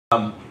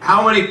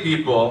How many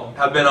people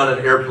have been on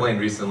an airplane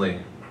recently?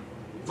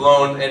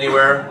 Flown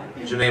anywhere?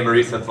 Janae and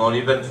Maurice have flown.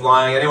 You've been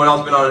flying. Anyone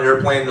else been on an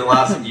airplane in the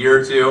last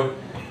year or two?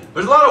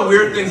 There's a lot of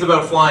weird things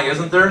about flying,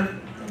 isn't there?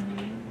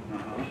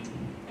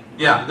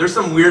 Yeah, there's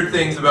some weird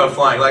things about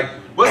flying. Like,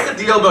 what's the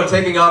deal about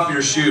taking off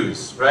your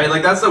shoes, right?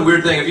 Like, that's a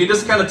weird thing. If you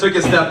just kind of took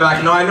a step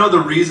back, no, I know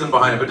the reason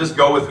behind it, but just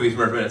go with me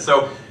for a minute.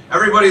 So,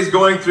 everybody's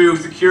going through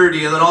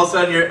security, and then all of a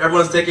sudden,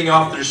 everyone's taking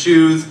off their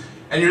shoes,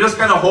 and you're just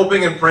kind of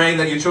hoping and praying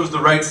that you chose the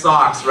right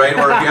socks, right?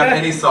 Or if you have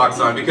any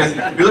socks on, because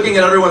you're looking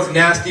at everyone's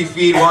nasty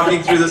feet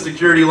walking through the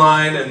security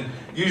line, and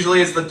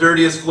usually it's the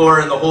dirtiest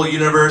floor in the whole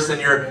universe,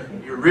 and you're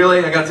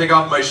really, I gotta take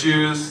off my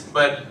shoes.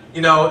 But,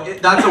 you know,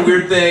 that's a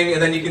weird thing,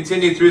 and then you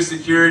continue through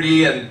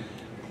security, and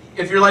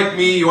if you're like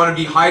me, you want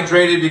to be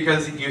hydrated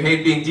because you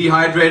hate being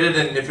dehydrated,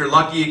 and if you're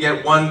lucky, you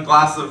get one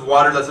glass of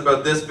water that's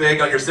about this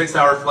big on your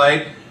 6-hour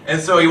flight, and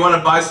so you want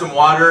to buy some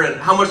water. And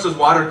how much does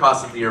water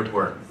cost at the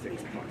airport?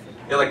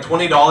 Yeah, like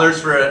 $20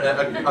 for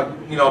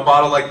a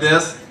bottle like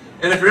this.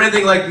 And if you're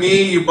anything like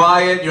me, you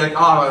buy it, you're like,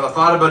 oh, I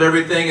thought about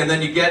everything, and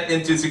then you get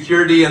into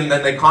security, and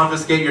then they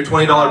confiscate your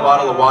 $20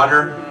 bottle of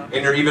water,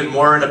 and you're even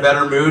more in a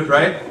better mood,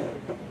 right?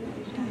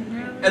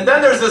 And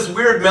then there's this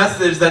weird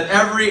message that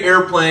every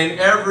airplane,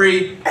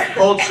 every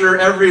culture,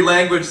 every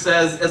language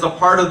says as a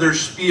part of their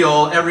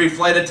spiel. Every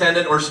flight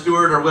attendant or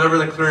steward or whatever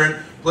the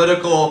current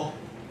political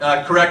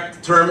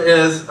correct term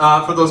is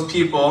for those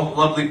people,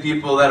 lovely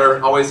people that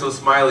are always so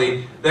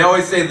smiley. They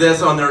always say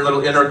this on their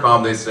little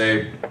intercom. They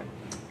say,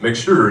 make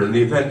sure in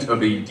the event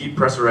of a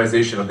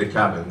depressurization of the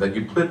cabin that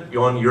you put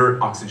on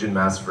your oxygen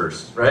mask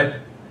first, right?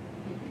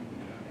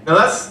 Now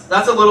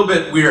that's a little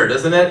bit weird,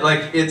 isn't it?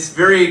 Like, it's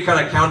very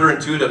kind of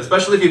counterintuitive,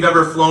 especially if you've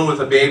ever flown with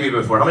a baby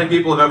before. How many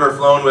people have ever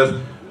flown with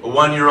a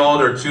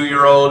 1-year-old or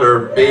 2-year-old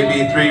or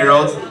baby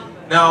 3-year-olds?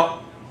 Now,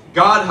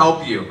 God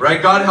help you,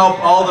 right? God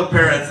help all the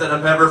parents that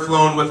have ever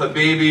flown with a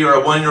baby or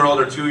a 1-year-old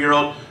or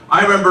 2-year-old.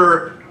 I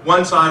remember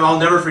one time, I'll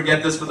never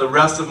forget this for the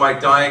rest of my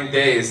dying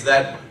days,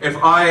 that if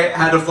I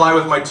had to fly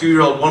with my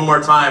 2-year-old one more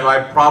time,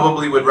 I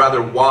probably would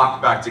rather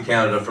walk back to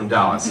Canada from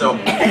Dallas. So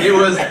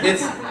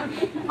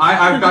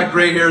I've got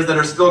gray hairs that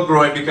are still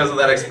growing because of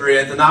that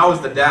experience, and I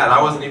was the dad.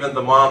 I wasn't even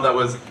the mom that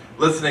was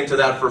listening to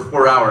that for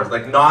 4 hours,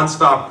 like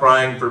non-stop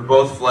crying for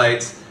both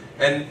flights.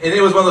 And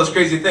it was one of those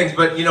crazy things,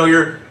 but you know,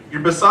 you're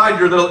beside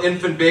your little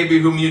infant baby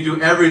whom you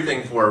do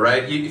everything for,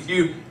 right? If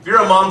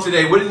you're a mom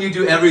today, wouldn't you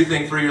do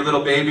everything for your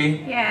little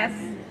baby? Yes.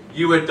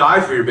 You would die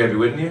for your baby,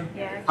 wouldn't you?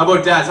 Yes. How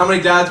about dads? How many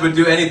dads would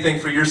do anything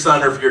for your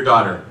son or for your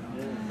daughter?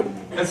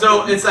 And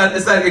so it's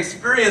that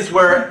experience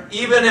where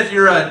even if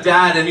you're a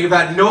dad and you've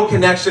had no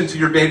connection to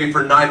your baby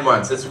for 9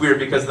 months, it's weird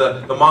because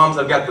the moms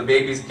have got the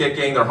babies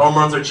kicking, their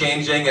hormones are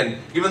changing, and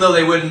even though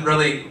they wouldn't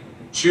really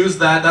choose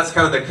that, that's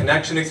kind of the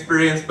connection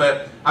experience.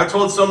 But I've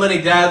told so many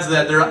dads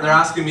that they're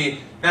asking me,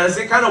 man, is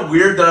it kind of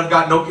weird that I've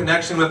got no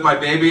connection with my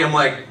baby? I'm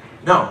like,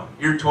 no,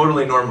 you're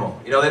totally normal.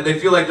 You know, they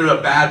feel like they're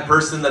a bad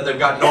person, that they've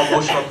got no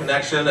emotional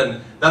connection, and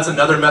that's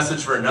another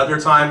message for another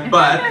time.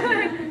 But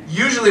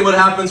usually what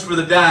happens for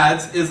the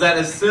dads is that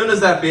as soon as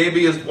that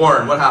baby is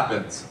born, what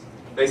happens?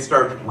 They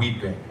start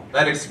weeping.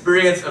 That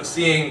experience of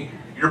seeing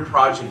your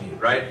progeny,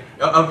 right?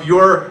 Of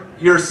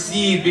your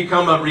seed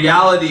become a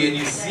reality, and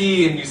you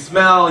see and you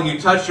smell and you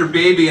touch your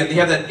baby, and you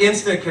have that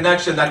instant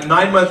connection, that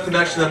 9-month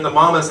connection that the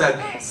mom has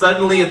had.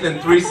 Suddenly, within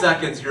 3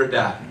 seconds, you're a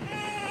dad.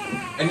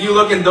 And you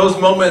look in those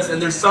moments,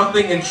 and there's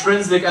something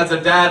intrinsic as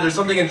a dad, there's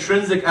something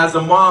intrinsic as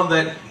a mom,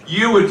 that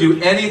you would do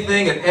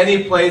anything at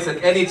any place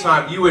at any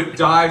time. You would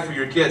die for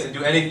your kids and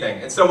do anything.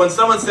 And so when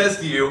someone says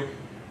to you,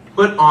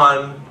 put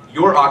on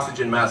your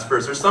oxygen mask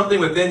first, there's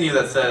something within you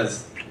that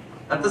says,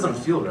 that doesn't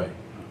feel right.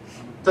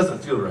 It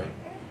doesn't feel right.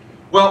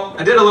 Well,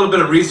 I did a little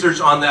bit of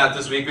research on that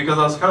this week because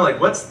I was kind of like,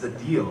 what's the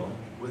deal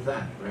with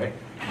that, right?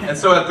 And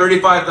so at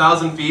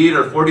 35,000 feet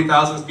or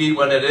 40,000 feet,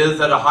 when it is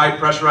at a high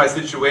pressurized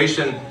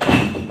situation,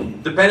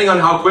 depending on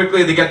how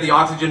quickly they get the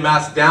oxygen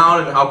mask down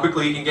and how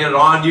quickly you can get it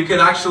on, you can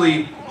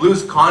actually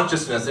lose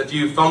consciousness if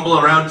you fumble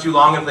around too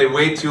long, if they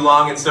wait too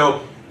long. And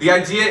so the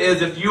idea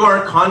is, if you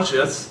aren't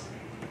conscious,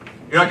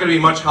 you're not going to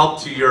be much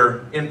help to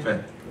your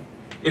infant.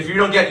 If you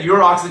don't get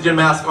your oxygen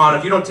mask on,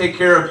 if you don't take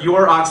care of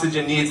your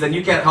oxygen needs, then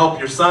you can't help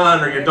your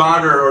son or your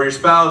daughter or your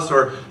spouse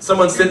or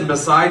someone sitting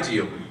beside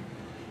you.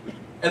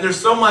 And there's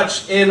so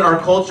much in our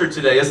culture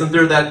today, isn't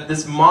there, that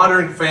this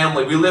modern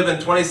family, we live in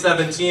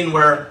 2017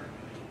 where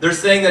they're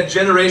saying that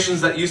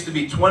generations that used to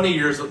be 20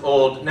 years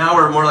old now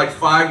are more like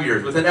 5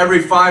 years. Within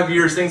every 5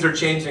 years, things are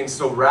changing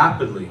so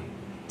rapidly.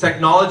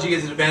 Technology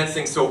is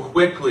advancing so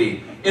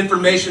quickly.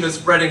 Information is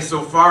spreading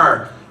so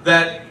far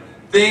that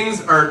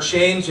things are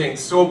changing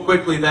so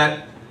quickly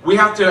that we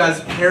have to,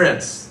 as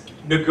parents,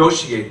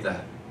 negotiate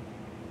that.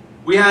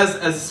 We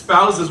as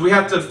spouses, we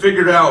have to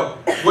figure out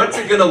what's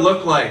it going to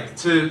look like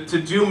to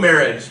do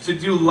marriage, to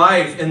do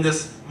life in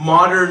this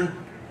modern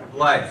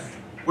life,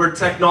 where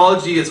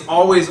technology is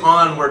always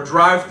on, where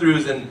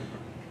drive-thrus and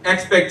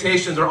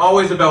expectations are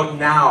always about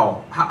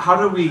now. How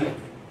do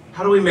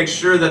we make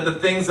sure that the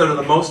things that are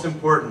the most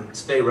important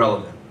stay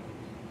relevant?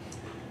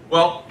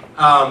 Well,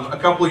 a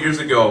couple of years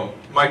ago,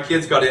 my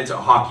kids got into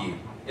hockey.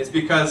 It's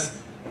because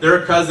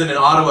their cousin in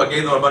Ottawa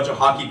gave them a bunch of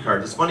hockey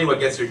cards. It's funny what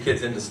gets your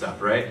kids into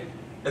stuff, right?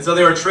 And so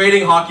they were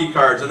trading hockey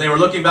cards, and they were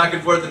looking back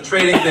and forth and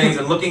trading things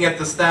and looking at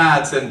the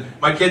stats. And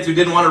my kids who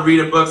didn't want to read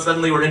a book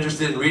suddenly were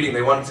interested in reading.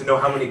 They wanted to know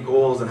how many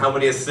goals and how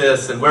many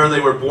assists and where they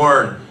were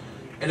born.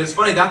 And it's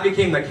funny, that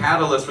became the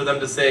catalyst for them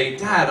to say,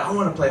 Dad, I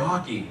want to play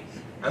hockey.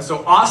 And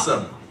so,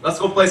 awesome, let's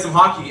go play some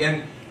hockey.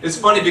 And it's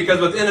funny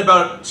because within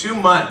about 2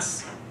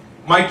 months,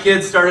 my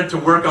kids started to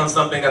work on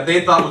something that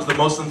they thought was the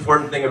most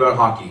important thing about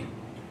hockey.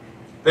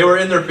 They were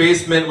in their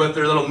basement with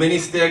their little mini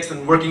sticks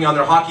and working on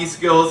their hockey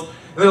skills.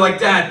 And they're like,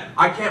 Dad,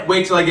 I can't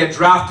wait till I get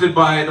drafted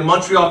by the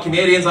Montreal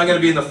Canadiens. I'm going to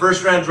be in the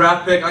first-round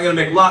draft pick. I'm going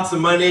to make lots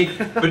of money.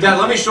 But Dad,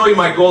 let me show you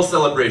my goal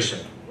celebration,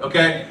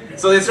 okay?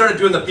 So they started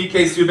doing the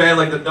PK Subban,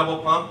 like the double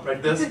pump,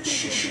 like this.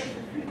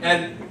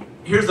 And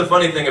here's the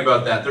funny thing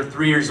about that. They're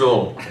 3 years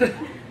old,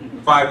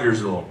 5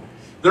 years old.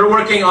 They're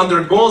working on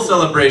their goal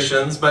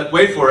celebrations, but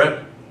wait for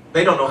it,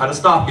 they don't know how to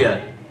stop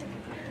yet.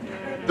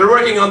 They're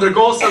working on their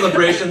goal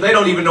celebration, they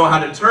don't even know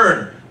how to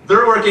turn.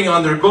 They're working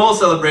on their goal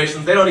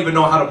celebrations, they don't even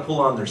know how to pull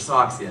on their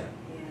socks yet.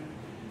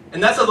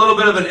 And that's a little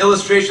bit of an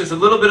illustration, it's a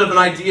little bit of an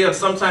idea of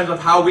sometimes of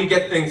how we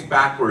get things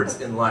backwards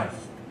in life.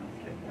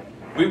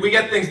 We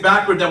get things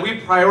backward, that we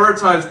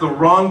prioritize the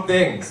wrong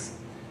things.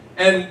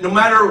 And no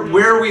matter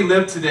where we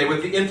live today,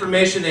 with the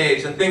information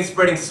age and things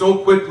spreading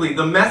so quickly,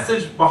 the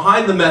message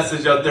behind the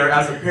message out there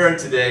as a parent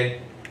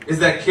today is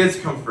that kids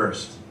come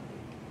first.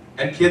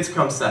 And kids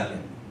come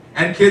second.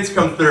 And kids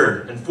come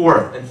third, and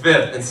fourth, and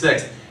fifth, and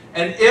sixth.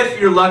 And if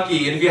you're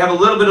lucky, and if you have a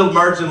little bit of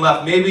margin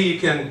left, maybe you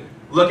can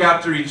look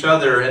after each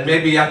other, and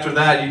maybe after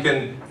that you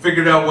can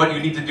figure out what you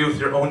need to do with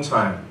your own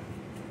time.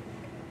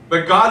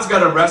 But God's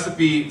got a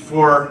recipe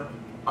for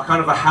a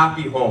kind of a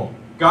happy home.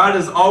 God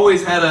has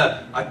always had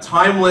a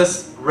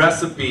timeless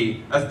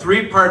recipe, a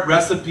 3-part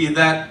recipe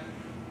that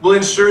will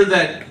ensure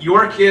that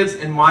your kids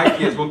and my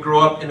kids will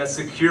grow up in a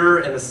secure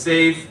and a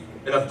safe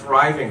and a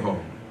thriving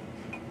home.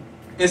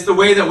 It's the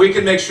way that we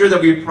can make sure that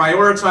we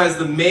prioritize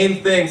the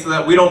main thing so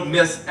that we don't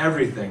miss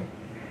everything.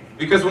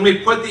 Because when we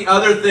put the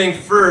other thing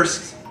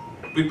first,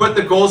 we put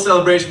the goal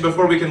celebration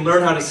before we can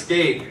learn how to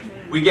skate,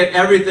 we get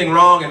everything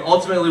wrong, and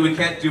ultimately we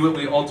can't do what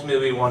we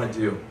ultimately want to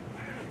do.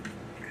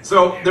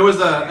 So there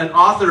was an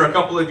author a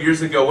couple of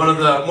years ago, one of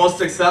the most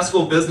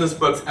successful business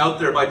books out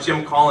there by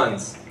Jim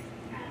Collins.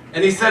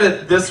 And he said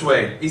it this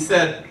way. He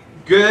said,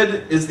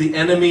 good is the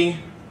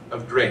enemy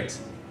of great.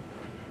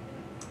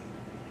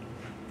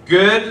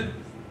 Good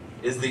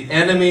is the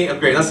enemy of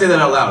great. Let's say that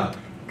out loud.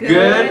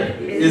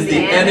 Good is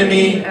the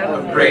enemy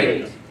of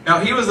great. Now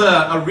he was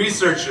a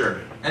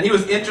researcher, and he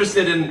was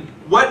interested in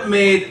what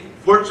made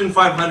Fortune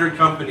 500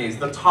 companies,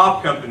 the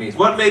top companies,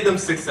 what made them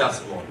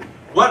successful?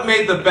 What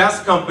made the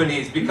best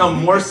companies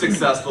become more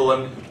successful,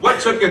 and what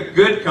took a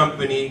good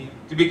company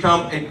to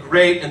become a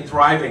great and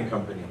thriving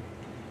company?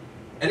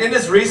 And in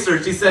his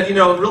research, he said, you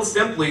know, real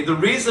simply, the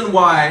reason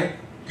why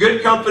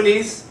good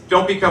companies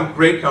don't become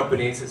great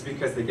companies is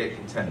because they get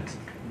content.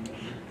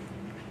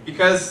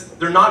 Because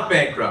they're not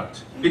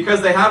bankrupt.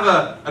 Because they have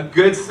a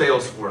good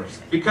sales force.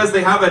 Because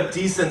they have a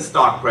decent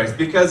stock price.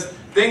 Because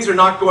things are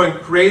not going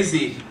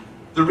crazy.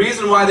 The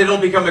reason why they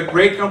don't become a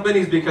great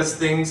company is because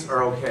things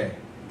are okay.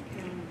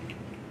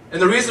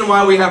 And the reason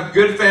why we have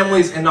good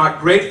families and not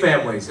great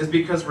families is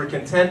because we're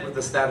content with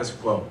the status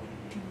quo.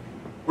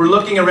 We're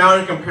looking around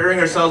and comparing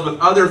ourselves with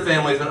other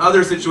families and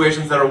other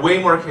situations that are way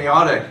more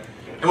chaotic.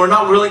 And we're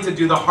not willing to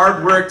do the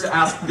hard work to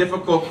ask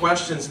difficult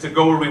questions to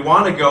go where we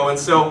want to go. And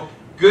so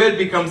good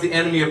becomes the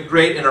enemy of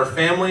great in our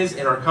families,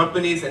 in our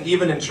companies, and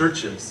even in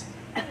churches.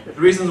 The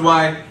reasons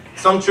why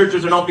some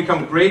churches are not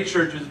become great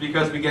churches is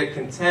because we get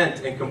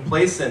content and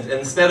complacent. And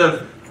instead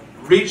of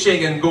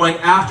reaching and going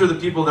after the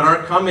people that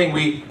aren't coming,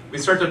 we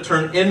start to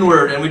turn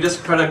inward, and we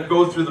just kind of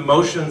go through the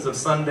motions of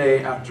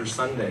Sunday after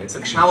Sunday. It's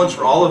a challenge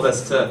for all of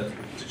us to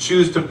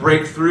choose to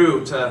break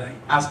through, to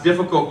ask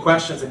difficult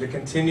questions, and to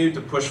continue to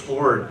push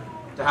forward,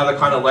 to have the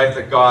kind of life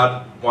that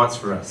God wants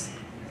for us.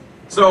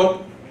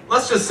 So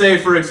let's just say,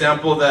 for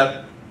example,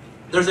 that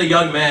there's a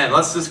young man.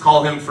 Let's just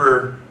call him,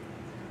 for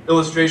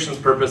illustration's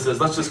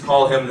purposes, let's just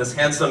call him this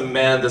handsome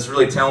man, this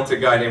really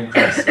talented guy named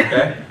Chris,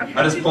 okay?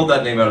 I just pulled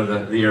that name out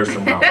of the air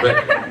somehow.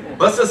 But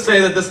let's just say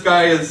that this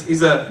guy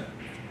he's a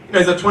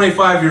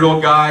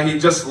 25-year-old guy. He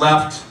just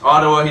left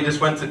Ottawa, he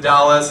just went to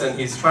Dallas, and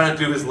he's trying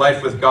to do his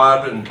life with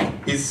God, and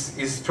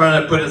he's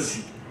trying to put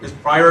his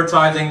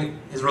prioritizing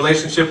his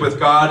relationship with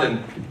God,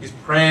 and he's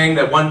praying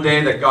that one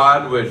day that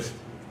God would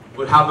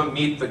have him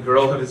meet the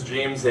girl of his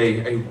dreams,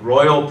 a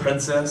royal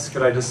princess.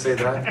 Could I just say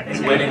that? He's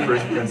waiting for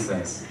his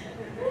princess.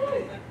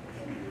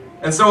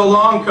 And so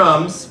along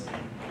comes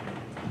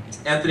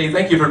Anthony.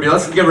 Thank you for being.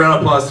 Let's give a round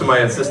of applause to my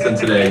assistant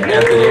today,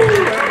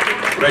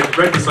 Anthony.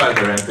 Right beside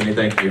there, Anthony.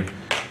 Thank you.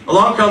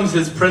 Along comes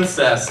his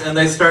princess, and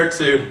they start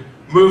to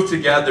move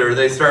together.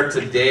 They start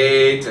to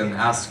date and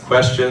ask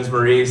questions,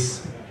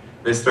 Maurice.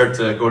 They start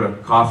to go to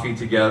coffee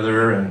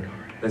together, and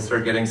they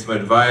start getting some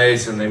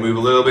advice, and they move a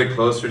little bit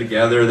closer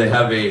together. They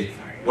have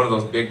one of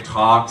those big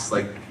talks.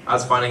 Like, I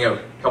was finding out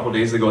a couple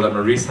days ago that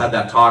Maurice had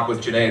that talk with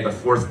Janae, the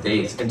 4th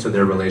date into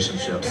their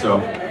relationship. So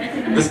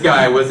this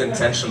guy was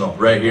intentional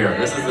right here.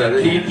 This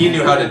is he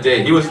knew how to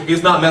date. He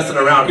was not messing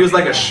around. He was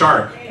like a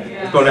shark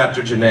going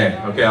after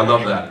Janae. Okay, I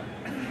love that.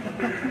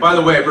 By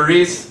the way,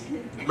 Maurice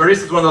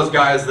is one of those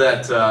guys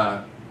that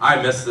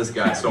I miss this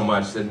guy so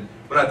much. And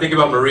when I think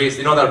about Maurice,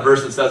 you know that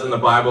verse that says in the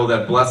Bible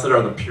that blessed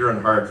are the pure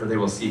in heart, for they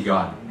will see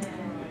God.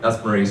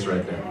 That's Maurice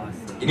right there.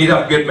 You need to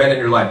have good men in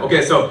your life.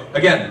 Okay, so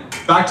again,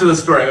 back to the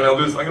story. I'm gonna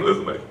lose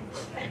my.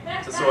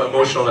 It's so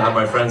emotional to have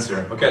my friends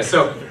here. Okay,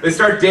 so they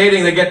start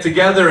dating, they get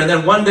together, and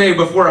then one day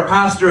before a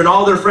pastor and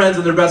all their friends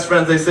and their best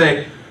friends, they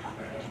say,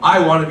 I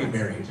want to be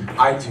married.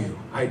 I do.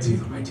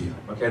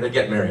 Okay, they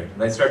get married.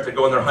 And they start to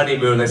go on their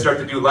honeymoon. They start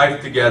to do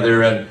life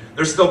together, and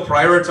they're still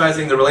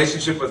prioritizing the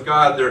relationship with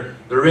God.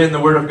 They're in the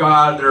Word of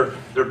God.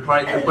 They're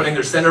putting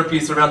their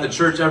centerpiece around the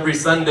church every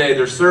Sunday.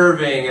 They're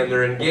serving, and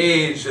they're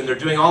engaged, and they're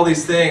doing all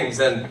these things.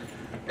 And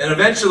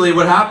eventually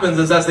what happens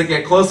is as they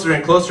get closer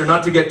and closer,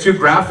 not to get too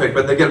graphic,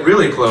 but they get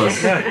really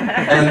close.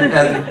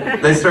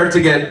 and they start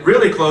to get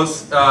really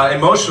close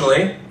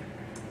emotionally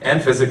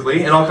and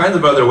physically and all kinds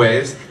of other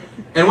ways.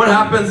 And what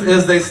happens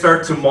is they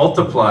start to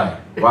multiply.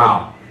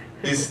 Wow.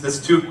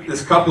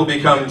 This couple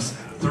becomes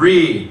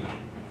 3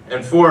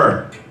 and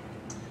 4.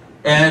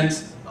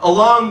 And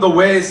along the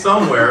way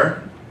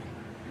somewhere,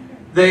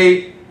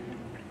 they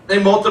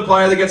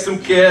multiply, they get some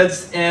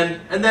kids,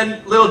 and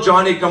then little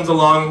Johnny comes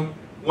along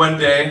one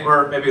day,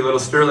 or maybe little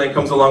Sterling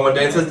comes along one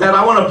day and says, Dad,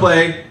 I want to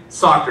play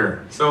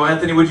soccer. So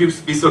Anthony, would you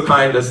be so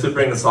kind as to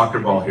bring the soccer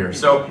ball here?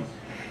 So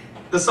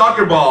the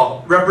soccer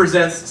ball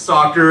represents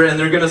soccer, and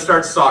they're going to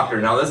start soccer.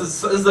 Now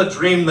this is a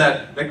dream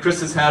that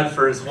Chris has had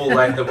for his whole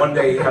life, that one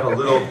day he'd have a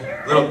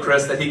little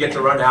Chris that he'd get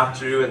to run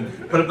after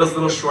and put up those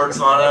little shorts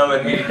on him,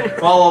 and he'd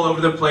fall all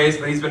over the place,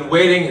 but he's been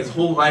waiting his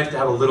whole life to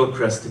have a little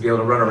Chris to be able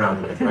to run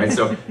around with, right?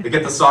 So they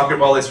get the soccer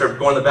ball, they start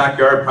going in the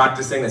backyard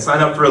practicing, they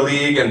sign up for a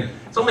league, and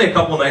it's only a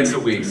couple nights a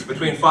week,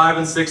 between 5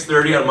 and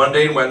 6:30 on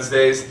Monday and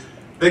Wednesdays.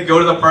 They go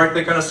to the park,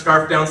 they kind of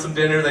scarf down some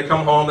dinner, they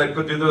come home, they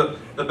do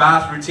the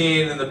bath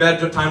routine and the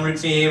bedtime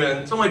routine, and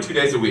it's only 2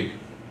 days a week.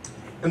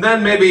 And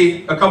then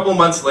maybe a couple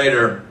months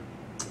later,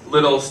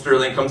 little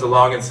Sterling comes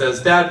along and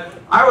says, Dad,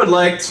 I would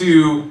like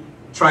to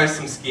try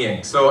some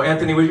skiing. So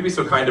Anthony, would you be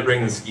so kind to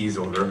bring the skis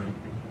over?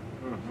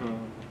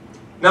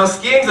 Now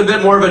skiing's a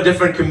bit more of a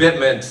different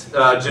commitment,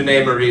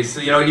 Janae Maurice.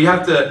 So, you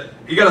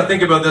got to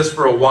think about this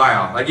for a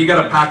while. Like you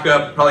got to pack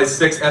up probably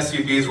 6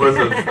 SUVs worth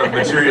of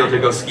material to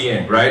go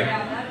skiing,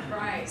 right?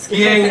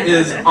 Skiing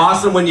is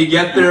awesome when you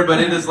get there, but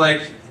it is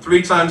like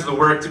 3 times the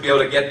work to be able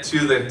to get to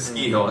the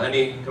ski hill. Am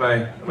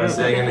I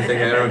saying anything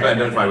that everyone can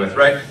identify with,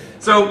 right?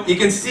 So you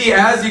can see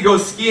as you go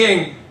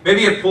skiing,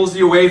 maybe it pulls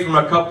you away from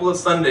a couple of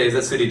Sundays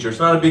at City Church.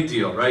 Not a big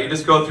deal, right? You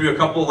just go through a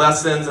couple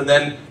lessons, and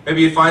then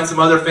maybe you find some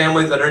other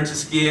families that are into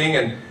skiing,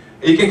 and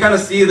you can kind of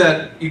see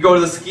that you go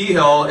to the ski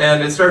hill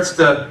and it starts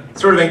to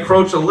sort of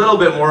encroach a little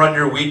bit more on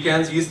your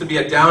weekends. It used to be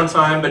a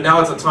downtime, but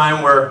now it's a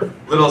time where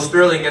little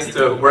Sterling gets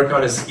to work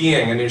on his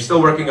skiing and you're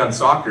still working on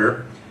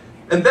soccer.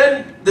 And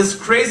then this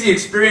crazy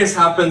experience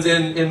happens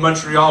in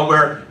Montreal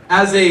where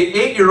as a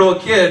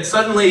 8-year-old kid,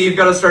 suddenly you've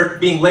got to start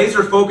being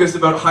laser focused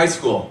about high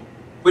school.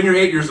 When you're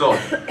 8 years old,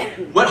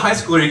 what high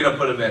school are you going to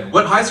put him in?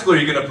 What high school are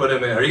you going to put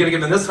him in? Are you going to get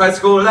him in this high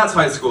school or that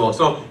high school?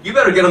 So you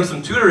better get him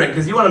some tutoring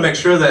because you want to make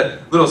sure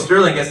that little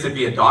Sterling gets to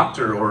be a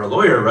doctor or a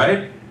lawyer,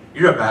 right?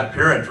 You're a bad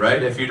parent,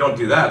 right, if you don't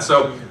do that.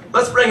 So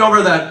let's bring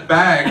over that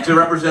bag to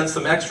represent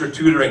some extra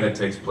tutoring that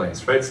takes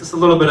place, right? It's just a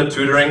little bit of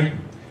tutoring.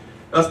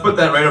 Let's put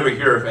that right over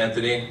here,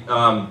 Anthony.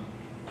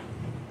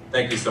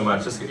 Thank you so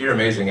much. You're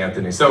amazing,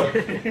 Anthony. So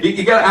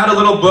you got to add a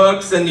little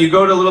books and you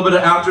go to a little bit of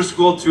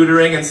after-school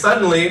tutoring, and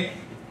suddenly,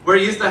 where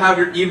you used to have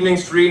your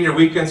evenings free and your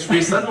weekends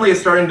free, suddenly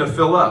it's starting to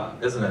fill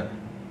up, isn't it?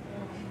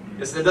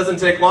 It doesn't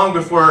take long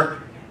before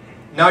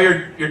now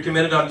you're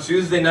committed on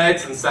Tuesday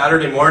nights and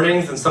Saturday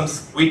mornings, and some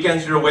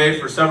weekends you're away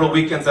for several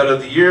weekends out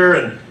of the year,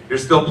 and you're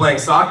still playing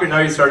soccer. Now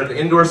you started an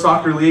indoor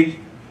soccer league.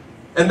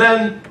 And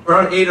then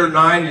around 8 or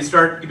 9, you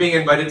start being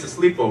invited to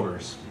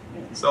sleepovers.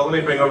 So let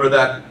me bring over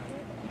that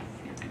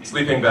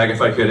sleeping bag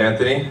if I could,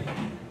 Anthony.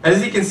 And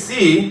as you can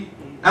see,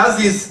 as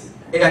these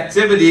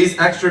activities,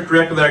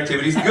 extracurricular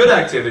activities, good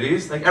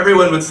activities, like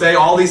everyone would say,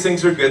 all these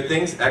things are good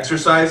things.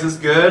 Exercise is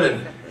good,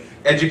 and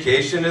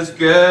education is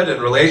good,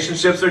 and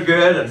relationships are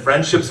good, and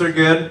friendships are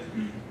good.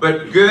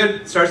 But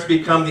good starts to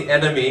become the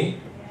enemy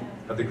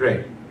of the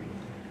great.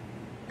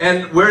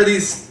 And where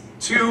these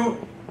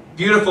 2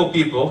 beautiful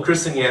people,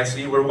 Chris and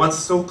Yancy, were once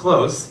so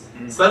close,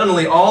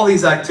 suddenly all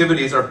these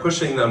activities are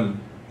pushing them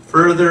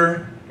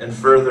further and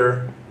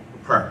further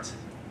apart.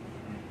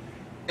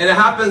 And it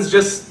happens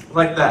just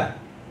like that.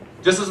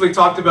 Just as we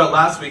talked about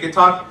last week, it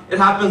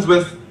happens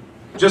with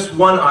just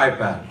one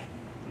iPad.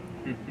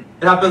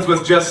 It happens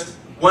with just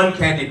one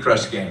Candy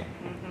Crush game.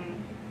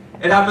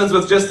 It happens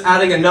with just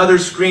adding another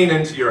screen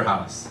into your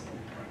house.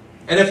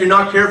 And if you're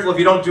not careful, if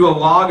you don't do a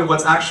log of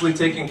what's actually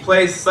taking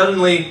place,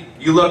 suddenly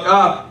you look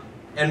up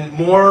and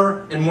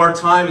more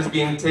time is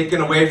being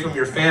taken away from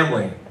your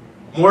family.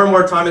 More and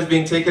more time is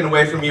being taken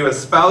away from you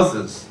as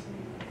spouses.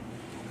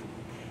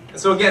 And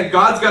so again,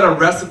 God's got a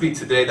recipe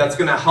today that's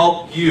going to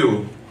help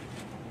you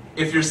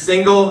if you're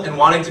single and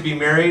wanting to be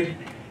married,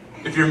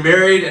 if you're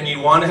married and you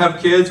want to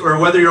have kids, or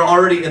whether you're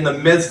already in the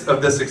midst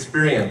of this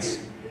experience.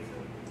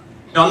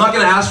 Now, I'm not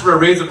going to ask for a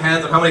raise of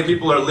hands of how many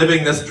people are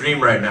living this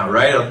dream right now,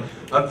 right?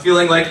 Of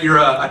feeling like you're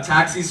a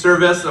taxi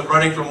service, of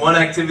running from one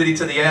activity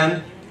to the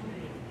end.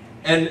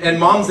 And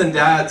moms and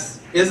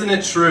dads, isn't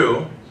it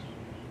true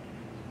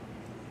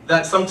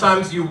that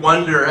sometimes you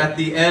wonder at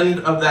the end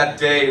of that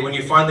day when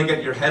you finally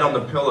get your head on the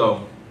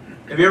pillow,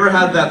 have you ever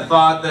had that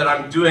thought that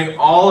I'm doing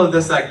all of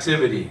this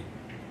activity,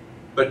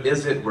 but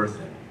is it worth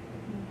it?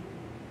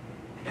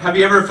 Have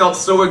you ever felt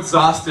so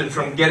exhausted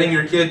from getting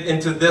your kid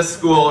into this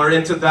school or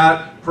into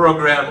that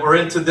program or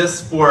into this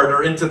sport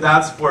or into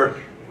that sport,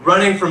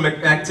 running from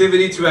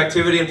activity to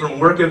activity and from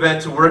work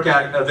event to work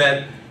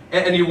event,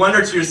 and you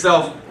wonder to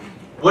yourself,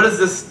 what is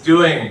this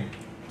doing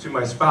to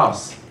my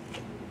spouse?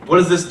 What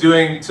is this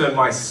doing to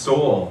my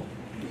soul?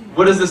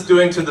 What is this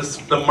doing to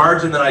the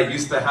margin that I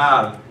used to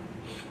have?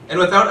 And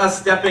without us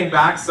stepping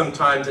back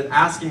sometimes and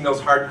asking those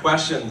hard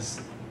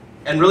questions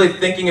and really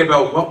thinking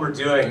about what we're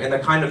doing and the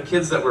kind of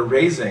kids that we're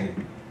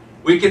raising,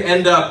 we can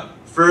end up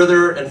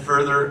further and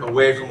further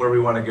away from where we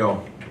want to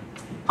go.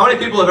 How many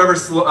people have ever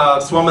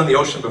swum in the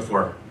ocean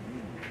before?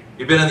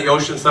 You've been in the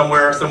ocean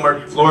somewhere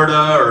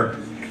Florida or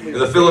in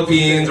the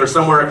Philippines or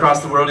somewhere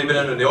across the world, you've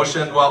been in the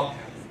ocean. Well,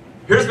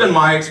 here's been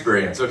my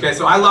experience, okay?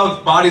 So I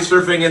love body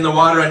surfing in the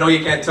water. I know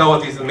you can't tell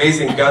with these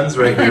amazing guns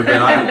right here,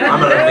 but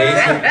I'm an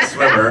amazing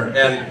swimmer.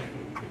 And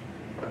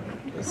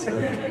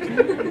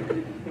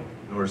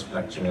no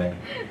respect, Janae.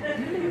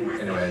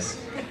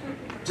 Anyways,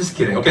 just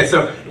kidding. Okay,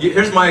 so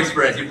here's my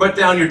experience. You put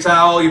down your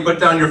towel, you put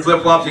down your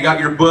flip-flops, you got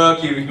your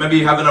book, maybe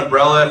you have an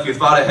umbrella if you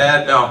thought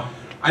ahead. Now,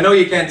 I know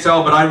you can't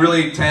tell, but I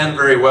really tan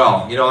very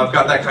well. You know, I've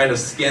got that kind of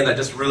skin that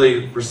just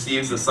really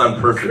receives the sun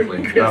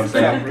perfectly. You know what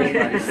I'm saying?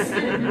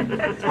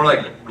 It's more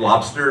like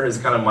lobster is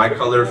kind of my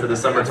color for the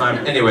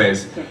summertime.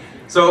 Anyways,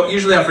 so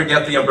usually I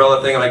forget the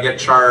umbrella thing and I get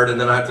charred and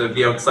then I have to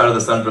be outside of the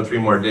sun for 3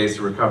 more days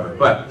to recover.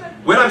 But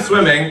when I'm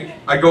swimming,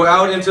 I go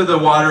out into the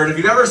water, and if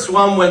you've ever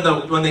swum when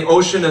the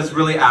ocean is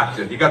really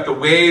active, you got the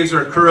waves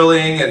are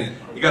curling and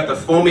you got the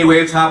foamy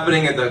waves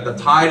happening and the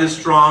tide is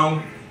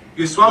strong.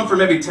 You swum for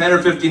maybe 10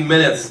 or 15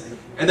 minutes.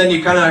 And then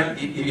you've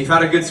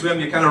had a good swim,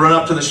 you kind of run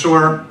up to the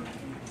shore,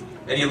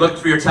 and you look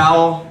for your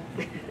towel,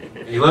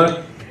 and you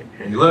look,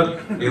 and you look,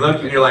 and you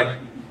look, and you're like,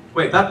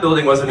 wait, that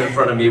building wasn't in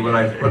front of me when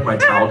I put my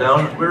towel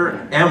down.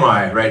 Where am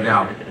I right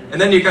now? And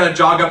then you kind of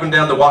jog up and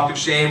down the walk of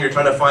shame, you're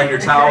trying to find your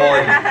towel,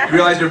 and you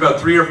realize you're about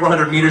 300 or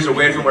 400 meters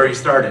away from where you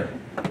started.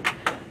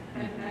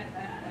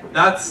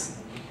 That's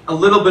a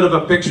little bit of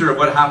a picture of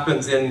what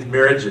happens in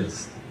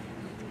marriages.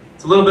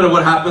 It's a little bit of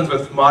what happens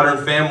with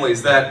modern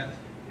families, that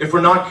if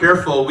we're not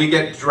careful, we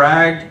get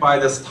dragged by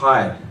this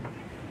tide.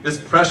 This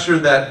pressure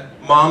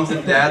that moms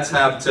and dads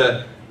have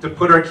to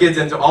put our kids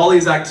into all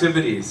these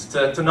activities,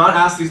 to not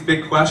ask these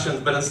big questions,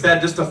 but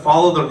instead just to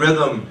follow the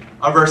rhythm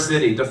of our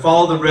city, to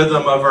follow the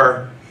rhythm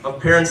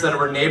of parents that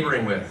we're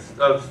neighboring with,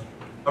 of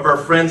our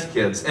friends'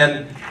 kids.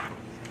 And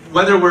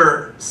whether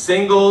we're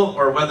single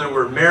or whether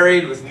we're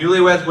married with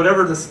newlyweds,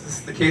 whatever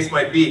the case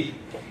might be,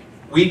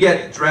 we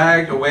get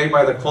dragged away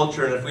by the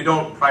culture, and if we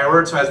don't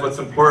prioritize what's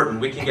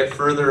important, we can get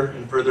further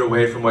and further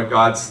away from what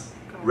God's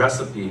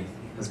recipe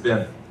has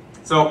been.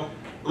 So,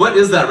 what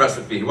is that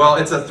recipe? Well,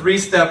 it's a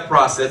 3-step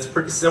process. It's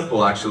pretty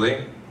simple,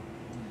 actually.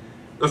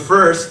 The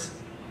first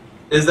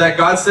is that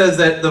God says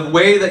that the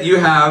way that you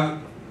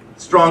have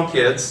strong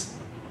kids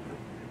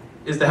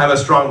is to have a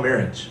strong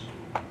marriage.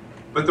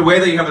 But the way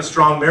that you have a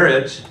strong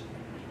marriage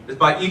is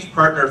by each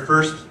partner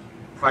first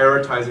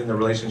prioritizing the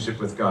relationship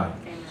with God.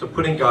 So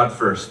putting God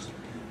first.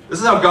 This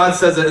is how God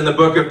says it in the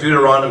book of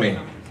Deuteronomy.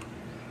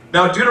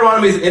 Now,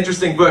 Deuteronomy is an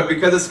interesting book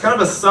because it's kind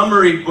of a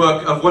summary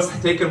book of what's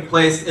taken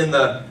place in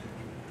the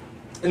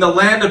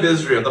land of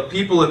Israel, the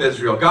people of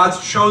Israel,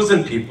 God's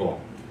chosen people.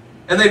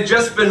 And they've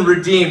just been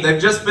redeemed.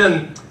 They've just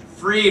been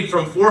freed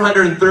from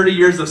 430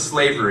 years of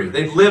slavery.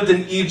 They've lived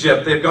in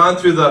Egypt. They've gone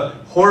through the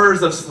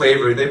horrors of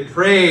slavery. They've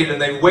prayed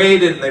and they've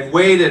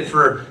waited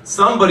for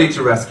somebody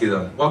to rescue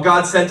them. Well,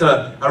 God sent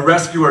a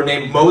rescuer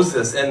named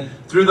Moses, and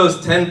through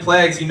those 10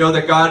 plagues, you know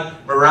that God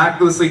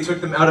miraculously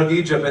took them out of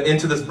Egypt and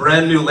into this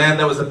brand new land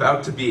that was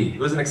about to be. It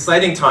was an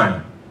exciting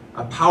time,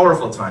 a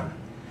powerful time.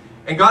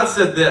 And God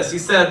said this, He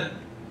said,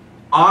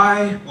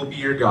 I will be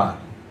your God,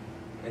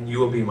 and you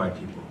will be my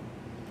people.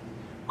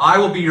 I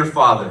will be your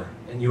father,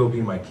 and you will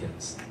be my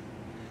kids.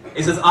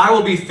 He says, I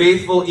will be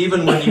faithful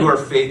even when you are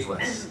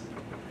faithless.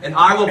 And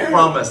I will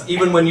promise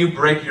even when you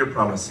break your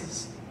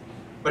promises.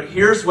 But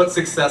here's what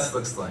success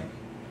looks like.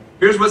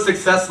 Here's what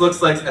success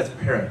looks like as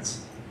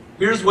parents.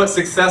 Here's what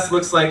success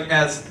looks like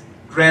as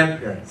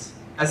grandparents,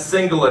 as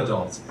single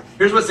adults.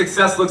 Here's what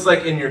success looks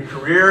like in your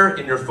career,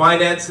 in your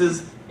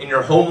finances, in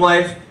your home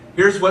life.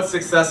 Here's what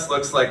success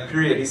looks like,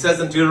 period. He says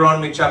in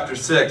Deuteronomy chapter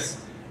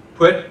 6,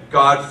 put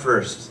God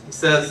first. He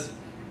says,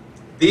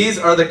 these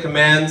are the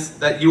commands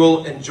that you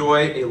will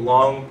enjoy a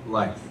long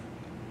life.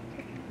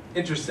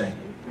 Interesting.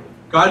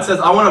 God says,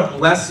 I want to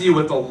bless you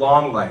with a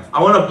long life.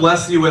 I want to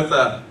bless you with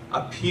a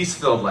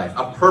peace-filled life,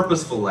 a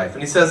purposeful life.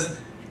 And he says,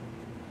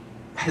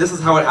 this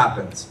is how it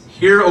happens.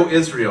 Hear, O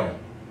Israel,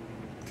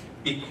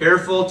 be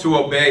careful to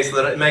obey so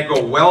that it may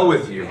go well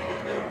with you,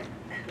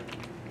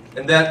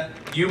 and that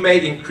you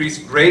may increase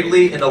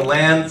greatly in a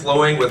land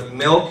flowing with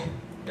milk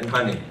and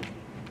honey,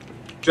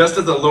 just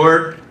as the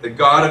Lord, the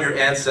God of your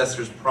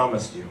ancestors,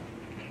 promised you.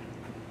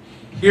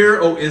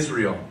 Hear, O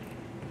Israel,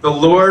 the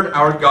Lord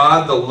our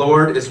God, the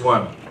Lord is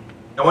one.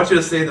 I want you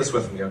to say this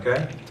with me,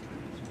 okay?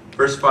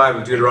 Verse 5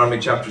 of Deuteronomy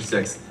chapter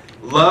 6.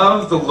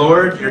 Love the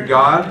Lord your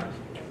God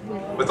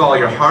with all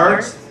your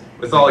heart,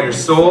 with all your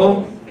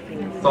soul,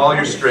 with all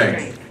your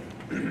strength.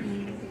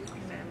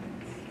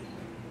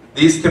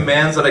 These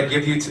commands that I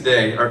give you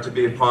today are to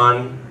be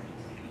upon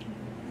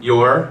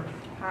your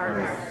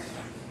heart.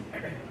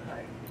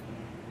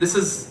 This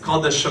is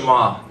called the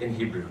Shema in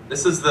Hebrew.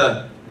 This is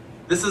the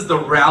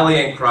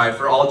rallying cry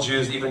for all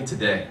Jews even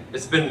today.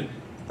 It's been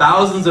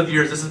thousands of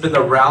years. This has been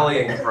the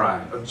rallying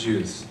cry of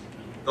Jews.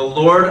 The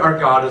Lord our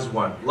God is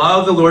one.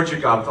 Love the Lord your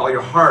God with all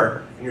your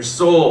heart and your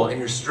soul and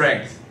your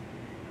strength.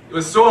 It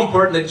was so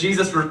important that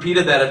Jesus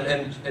repeated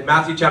that in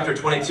Matthew chapter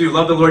 22.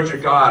 Love the Lord your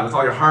God with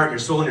all your heart, your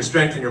soul, and your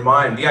strength and your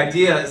mind. The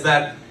idea is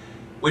that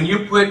when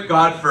you put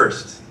God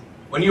first,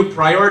 when you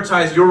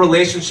prioritize your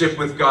relationship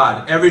with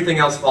God, everything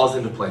else falls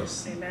into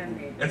place.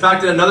 Amen. In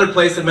fact, in another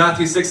place in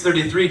Matthew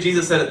 6:33,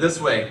 Jesus said it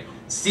this way,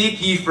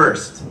 seek ye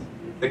first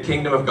the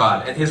kingdom of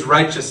God and his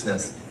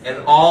righteousness,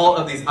 and all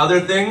of these other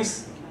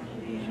things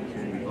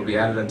will be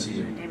added unto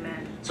you.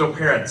 Amen. So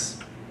parents,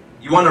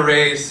 you want to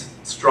raise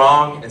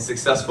strong and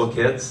successful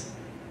kids?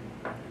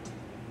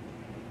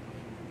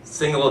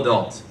 Single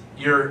adult.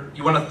 You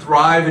want to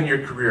thrive in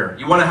your career.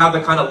 You want to have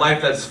the kind of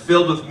life that's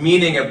filled with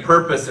meaning and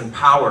purpose and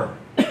power.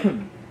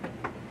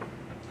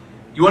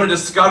 You want to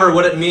discover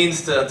what it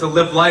means to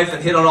live life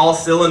and hit on all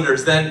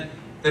cylinders, then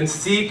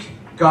seek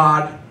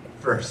God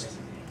first.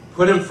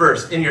 Put him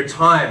first in your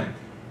time.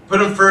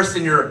 Put him first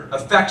in your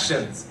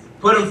affections.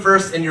 Put him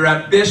first in your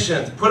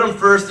ambitions. Put him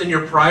first in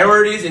your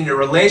priorities, in your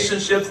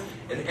relationships,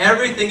 in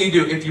everything you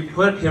do. If you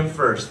put him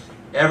first,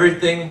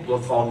 everything will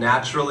fall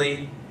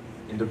naturally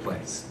into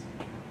place.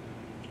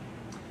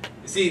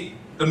 You see,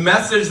 the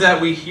message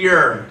that we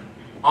hear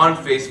on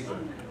Facebook,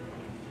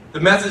 the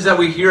message that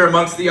we hear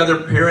amongst the other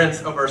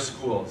parents of our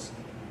schools,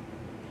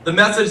 the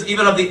message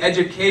even of the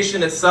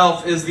education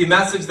itself is the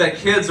message that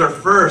kids are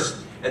first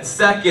and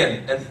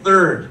second and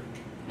third.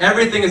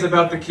 Everything is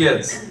about the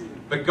kids.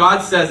 But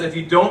God says if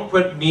you don't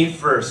put me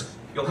first,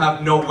 you'll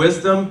have no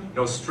wisdom,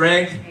 no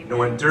strength,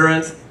 no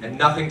endurance, and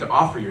nothing to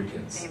offer your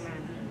kids.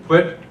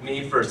 Put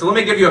me first. So let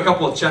me give you a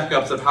couple of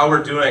checkups of how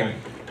we're doing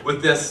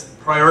with this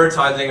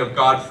prioritizing of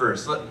God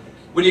first.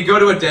 When you go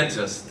to a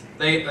dentist,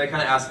 they kind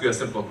of ask you a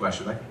simple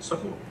question. Like, so,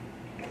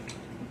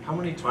 how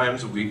many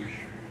times a week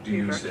do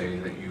you say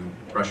that you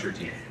brush your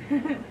teeth?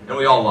 And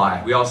we all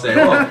lie. We all say,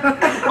 oh,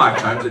 5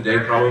 times a day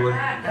probably.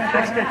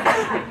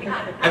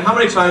 And how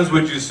many times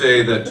would you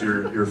say that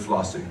you're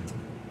flossing?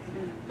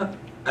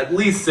 At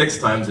least 6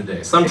 times a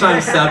day.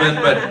 Sometimes 7,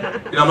 but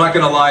I'm not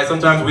going to lie.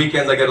 Sometimes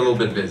weekends I get a little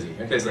bit busy.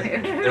 Okay, so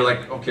they're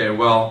like, okay,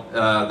 well,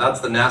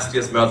 that's the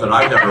nastiest mouth that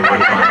I've never worked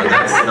on, but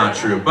that's not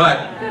true.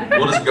 But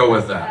we'll just go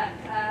with that.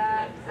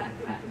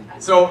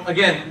 So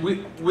again,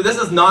 this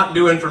is not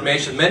new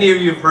information. Many of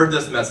you have heard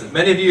this message.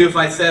 Many of you, if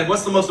I said,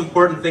 what's the most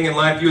important thing in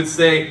life, you would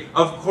say,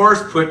 of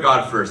course, put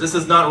God first. This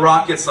is not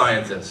rocket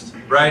scientist,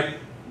 right?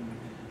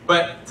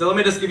 But so let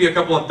me just give you a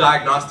couple of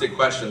diagnostic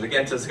questions,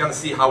 again, to kind of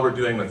see how we're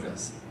doing with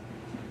this.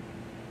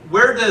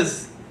 Where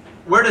does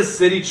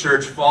City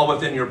Church fall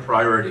within your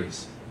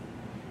priorities?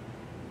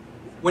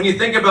 When you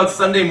think about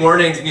Sunday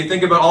mornings and you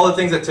think about all the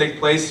things that take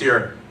place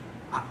here,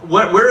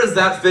 where does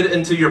that fit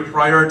into your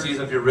priorities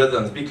of your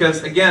rhythms?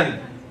 Because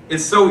again,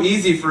 it's so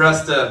easy for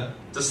us to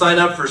sign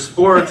up for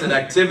sports and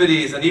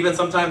activities, and even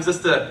sometimes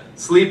just to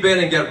sleep in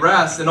and get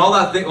rest, and all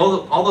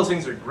those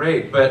things are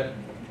great. But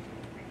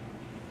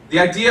the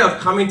idea of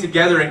coming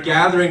together and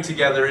gathering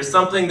together is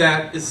something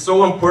that is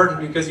so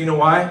important, because you know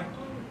why?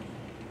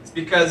 It's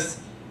because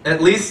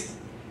at least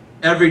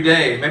every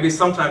day, maybe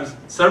sometimes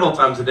several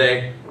times a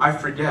day, I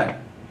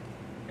forget,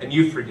 and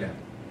you forget.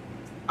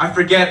 I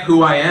forget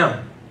who I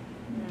am.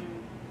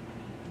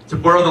 To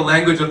borrow the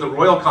language of the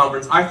Royal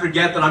Conference, I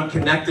forget that I'm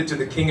connected to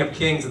the King of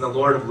Kings and the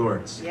Lord of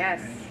Lords.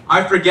 Yes.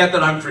 I forget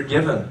that I'm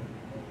forgiven.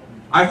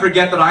 I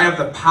forget that I have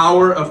the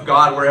power of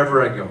God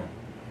wherever I go.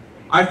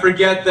 I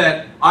forget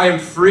that I am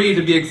free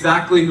to be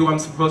exactly who I'm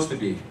supposed to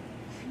be.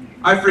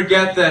 I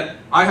forget that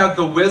I have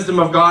the wisdom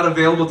of God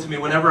available to me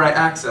whenever I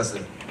access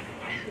it.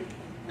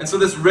 And so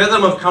this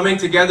rhythm of coming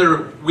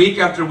together week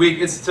after week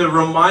is to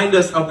remind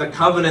us of the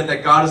covenant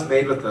that God has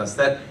made with us.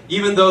 That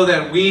even though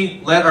that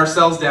we let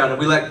ourselves down and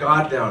we let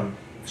God down,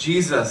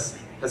 Jesus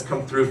has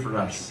come through for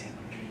us.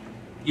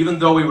 Even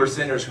though we were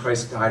sinners,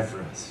 Christ died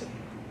for us.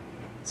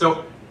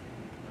 So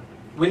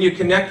when you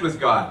connect with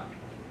God,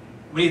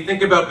 when you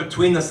think about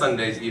between the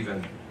Sundays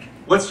even,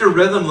 what's your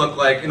rhythm look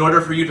like in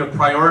order for you to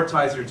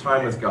prioritize your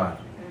time with God?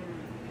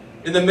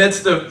 in the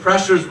midst of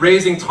pressures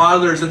raising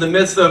toddlers, in the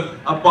midst of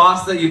a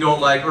boss that you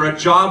don't like, or a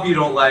job you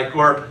don't like,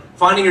 or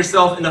finding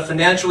yourself in a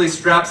financially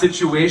strapped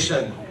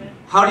situation,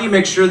 how do you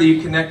make sure that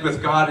you connect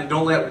with God and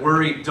don't let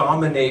worry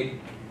dominate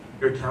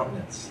your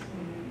countenance?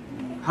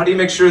 How do you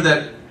make sure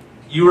that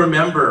you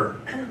remember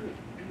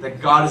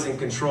that God is in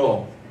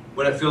control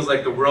when it feels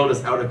like the world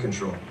is out of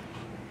control?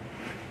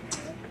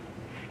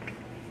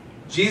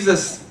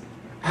 Jesus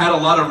had a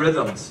lot of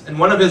rhythms, and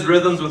one of his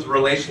rhythms was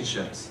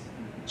relationships.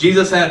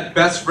 Jesus had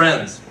best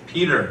friends,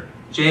 Peter,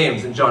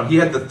 James, and John. He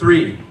had the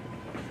 3.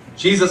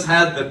 Jesus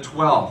had the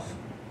 12.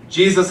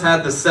 Jesus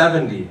had the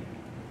 70.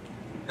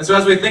 And so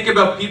as we think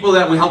about people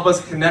that will help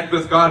us connect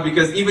with God,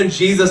 because even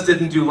Jesus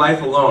didn't do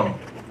life alone,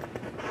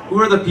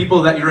 who are the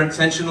people that you're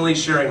intentionally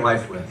sharing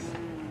life with?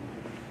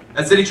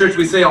 At City Church,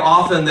 we say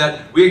often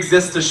that we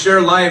exist to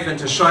share life and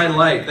to shine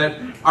light, that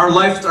our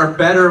lives are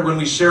better when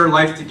we share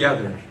life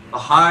together. The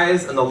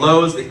highs and the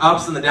lows, the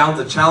ups and the downs,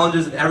 the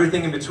challenges and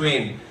everything in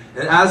between.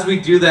 And as we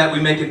do that,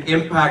 we make an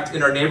impact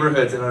in our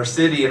neighborhoods, in our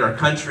city, in our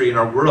country, in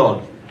our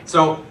world.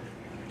 So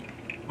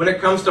when it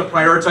comes to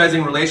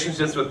prioritizing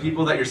relationships with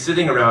people that you're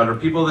sitting around, or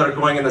people that are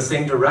going in the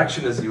same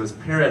direction as you as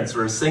parents,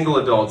 or as single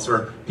adults,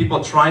 or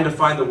people trying to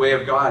find the way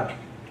of God,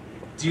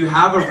 do you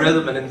have a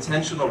rhythm, an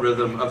intentional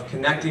rhythm of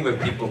connecting with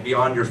people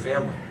beyond your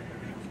family?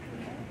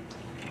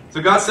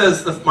 So God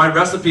says, my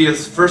recipe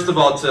is, first of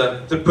all,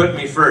 to put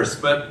me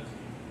first. But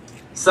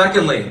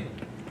secondly,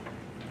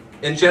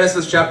 in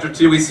Genesis chapter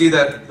 2, we see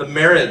that the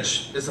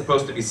marriage is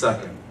supposed to be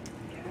second.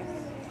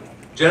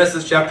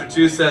 Genesis chapter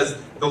 2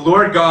 says, the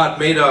Lord God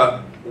made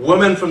a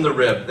woman from the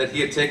rib that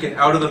he had taken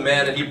out of the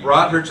man, and he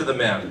brought her to the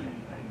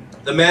man.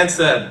 The man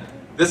said,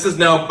 this is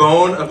now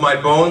bone of my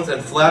bones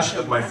and flesh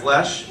of my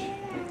flesh.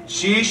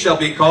 She shall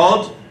be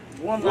called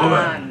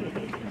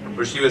woman,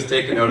 for she was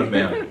taken out of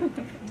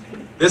man.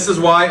 This is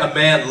why a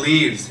man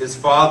leaves his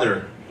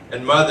father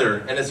and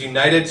mother and is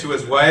united to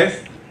his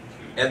wife,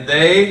 and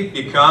they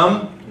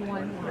become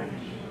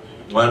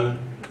one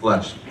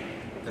flesh.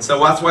 And so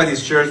that's why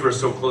these chairs were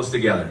so close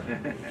together.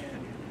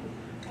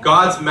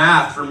 God's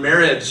math for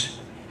marriage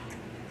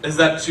is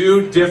that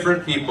 2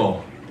 different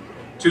people,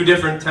 2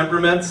 different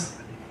temperaments,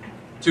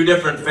 2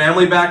 different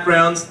family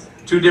backgrounds,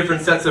 2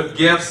 different sets of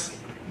gifts,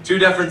 2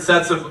 different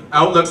sets of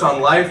outlooks on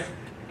life,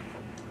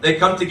 they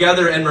come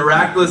together, and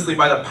miraculously,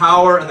 by the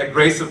power and the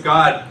grace of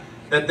God,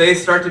 that they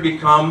start to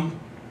become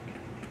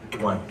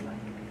one.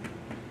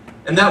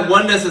 And that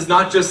oneness is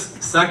not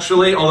just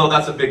sexually, although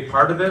that's a big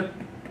part of it.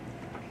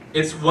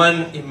 It's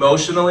one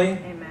emotionally.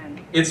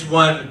 Amen. It's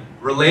one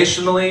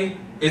relationally.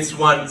 It's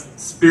one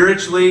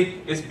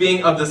spiritually. It's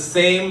being of the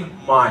same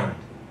mind.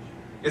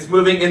 It's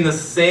moving in the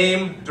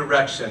same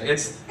direction.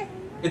 It's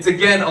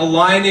again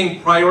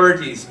aligning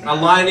priorities,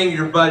 aligning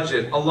your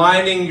budget,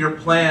 aligning your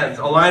plans,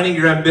 aligning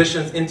your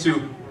ambitions into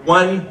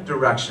one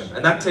direction.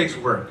 And that takes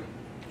work.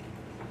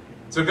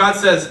 So God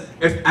says,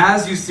 if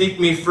as you seek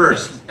me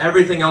first,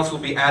 everything else will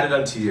be added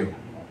unto you.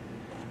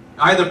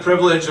 I had the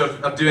privilege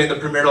of doing the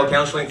premarital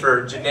counseling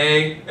for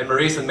Janae and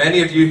Maurice and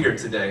many of you here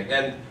today.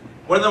 And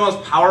one of the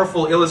most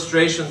powerful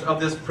illustrations of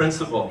this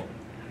principle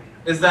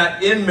is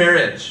that in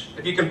marriage,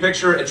 if you can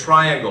picture a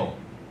triangle,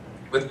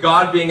 with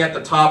God being at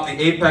the top, the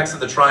apex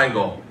of the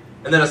triangle,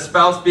 and then a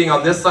spouse being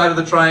on this side of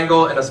the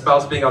triangle and a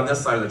spouse being on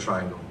this side of the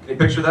triangle. Can you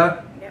picture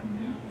that? Yep.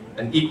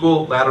 An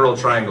equilateral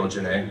triangle,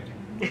 Janae.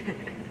 Is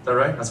that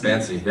right? That's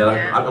fancy.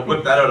 Yeah, I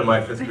whipped that out of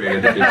my 5th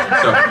grade education.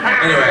 So,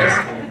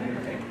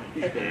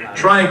 anyways,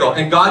 triangle,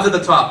 and God's at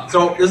the top.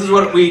 So this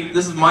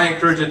is my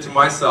encouragement to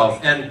myself.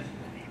 And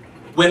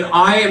when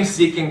I am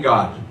seeking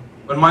God,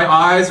 when my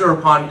eyes are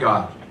upon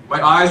God,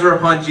 my eyes are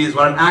upon Jesus,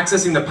 when I'm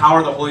accessing the power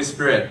of the Holy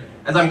Spirit,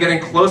 as I'm getting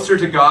closer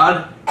to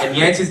God, and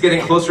Yancey's getting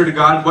closer to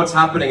God, what's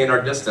happening in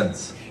our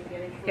distance?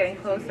 Getting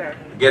closer.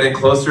 Getting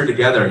closer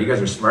together. You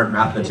guys are smart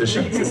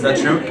mathematicians. Isn't that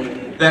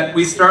true? That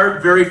we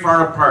start very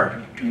far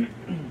apart.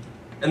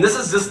 And this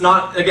is just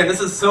not, again, this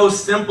is so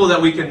simple that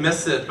we can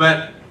miss it,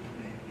 but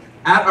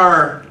at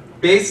our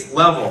base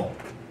level,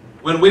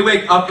 when we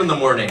wake up in the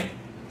morning,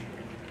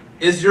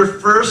 is your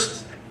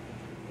first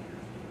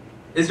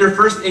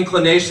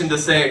inclination to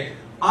say,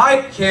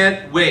 I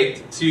can't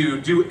wait to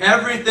do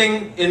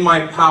everything in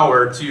my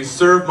power to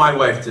serve my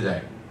wife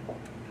today?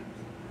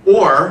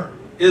 Or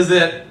is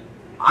it,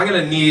 I'm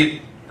going to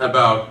need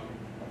about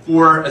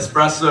 4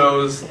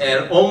 espressos,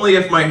 and only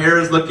if my hair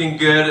is looking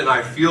good and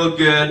I feel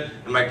good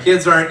and my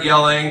kids aren't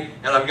yelling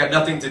and I've got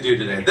nothing to do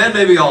today, then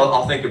maybe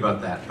I'll think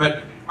about that.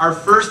 But our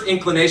first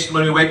inclination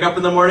when we wake up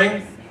in the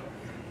morning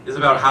is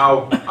about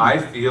how I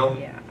feel,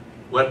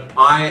 what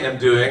I am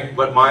doing,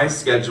 what my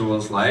schedule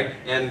is like,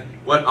 and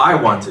what I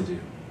want to do.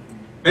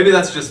 Maybe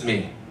that's just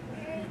me.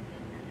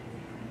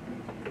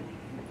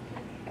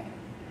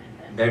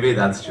 Maybe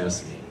that's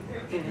just me.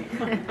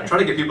 I try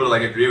to get people to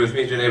agree with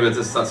me, Janae, but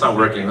it's not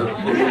working.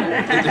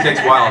 It takes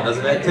a while,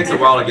 doesn't it? It takes a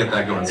while to get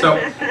that going. So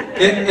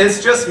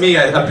it's just me,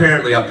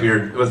 apparently, up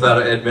here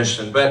without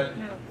admission. But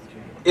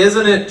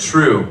isn't it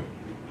true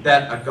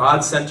that a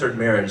God-centered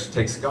marriage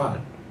takes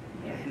God?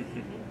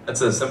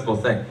 That's a simple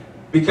thing.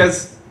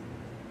 Because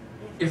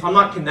if I'm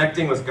not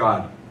connecting with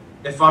God,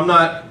 if I'm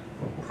not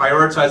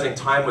prioritizing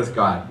time with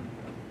God,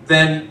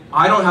 then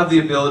I don't have the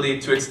ability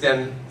to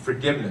extend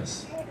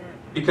forgiveness,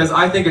 because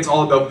I think it's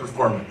all about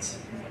performance.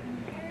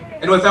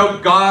 And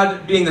without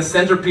God being the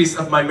centerpiece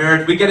of my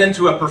marriage, we get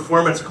into a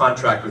performance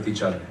contract with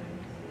each other.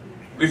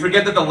 We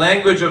forget that the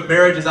language of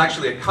marriage is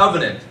actually a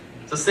covenant.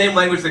 It's the same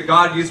language that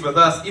God used with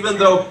us. Even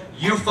though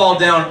you fall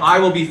down, I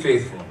will be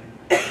faithful.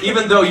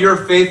 Even though you're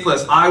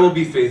faithless, I will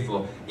be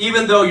faithful.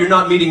 Even though you're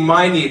not meeting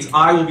my needs,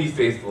 I will be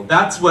faithful.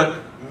 That's what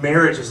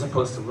marriage is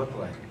supposed to look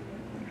like.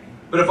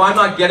 But if I'm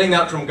not getting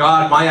that from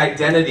God, my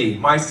identity,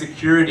 my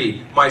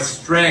security, my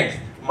strength,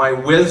 my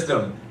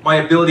wisdom, my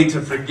ability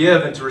to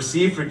forgive and to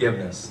receive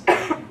forgiveness,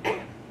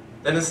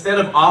 then instead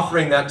of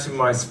offering that to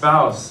my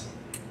spouse,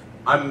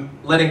 I'm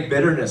letting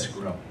bitterness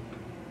grow.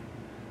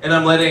 And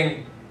I'm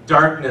letting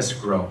darkness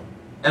grow.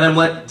 And I'm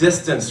letting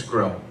distance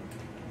grow.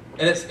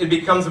 And it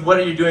becomes, what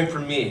are you doing for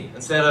me?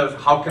 Instead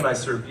of, how can I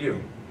serve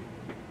you?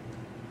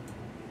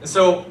 And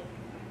so,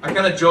 I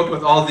kind of joke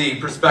with all the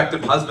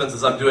prospective husbands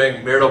as I'm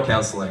doing marital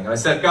counseling. And I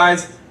said,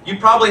 guys, you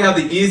probably have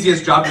the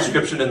easiest job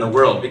description in the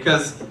world,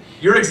 because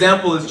your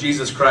example is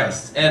Jesus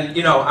Christ. And,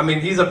 you know, I mean,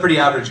 he's a pretty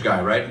average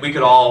guy, right? We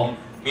could all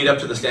meet up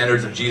to the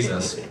standards of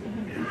Jesus.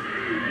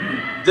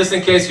 Just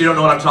in case you don't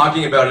know what I'm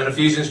talking about, in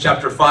Ephesians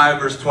chapter 5,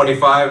 verse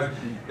 25,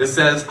 it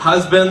says,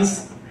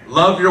 husbands,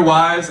 love your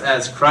wives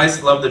as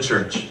Christ loved the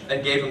church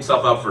and gave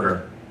himself up for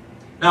her.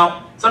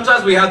 Now,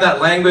 sometimes we have that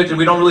language and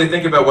we don't really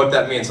think about what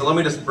that means, so let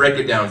me just break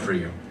it down for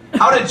you.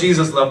 How did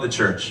Jesus love the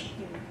church?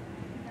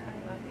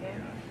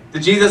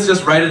 Did Jesus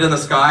just write it in the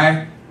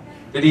sky?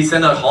 Did he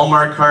send a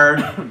Hallmark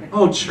card?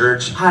 Oh,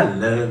 church, I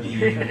love you.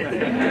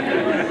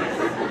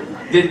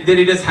 Did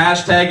he just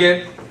hashtag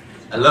it?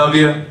 I love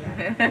you.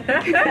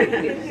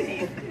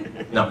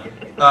 No.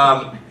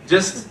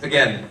 Just,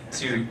 again,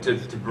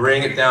 to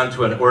bring it down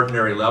to an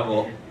ordinary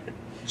level,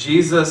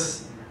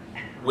 Jesus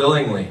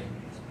willingly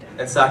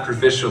and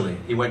sacrificially,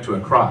 he went to a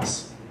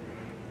cross.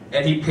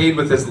 And he paid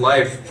with his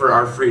life for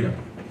our freedom.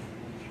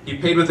 He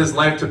paid with his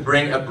life to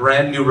bring a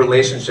brand new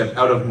relationship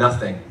out of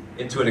nothing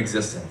into an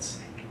existence.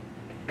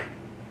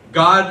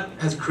 God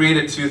has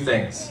created two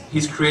things.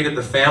 He's created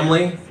the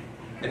family,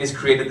 and he's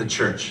created the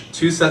church.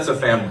 Two sets of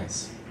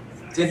families.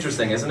 It's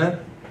interesting, isn't it?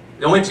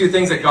 The only two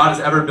things that God has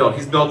ever built.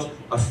 He's built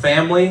a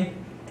family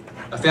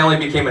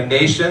became a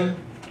nation,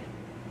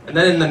 and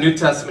then in the New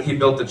Testament he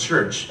built the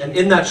church. And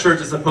in that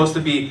church is supposed to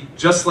be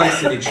just like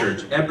City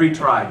Church. Every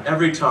tribe,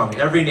 every tongue,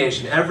 every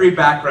nation, every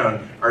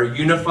background are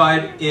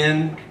unified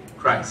in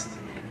Christ.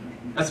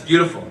 That's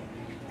beautiful.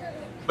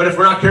 But if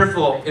we're not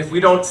careful, if we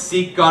don't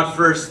seek God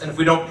first, and if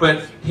we don't put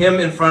him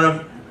in front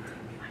of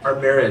our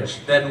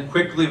marriage, then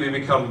quickly we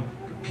become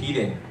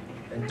competing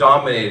and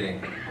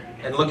dominating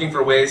and looking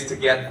for ways to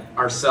get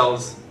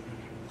ourselves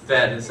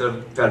fed instead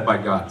of fed by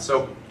God.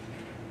 So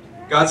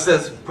God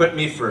says, put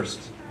me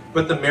first.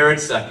 Put the marriage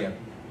second.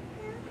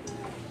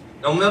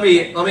 Now let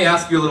me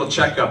ask you a little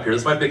checkup here.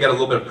 This might get a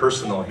little bit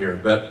personal here,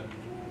 but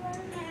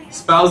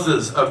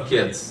spouses of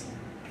kids,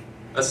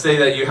 let's say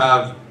that you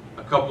have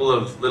a couple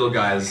of little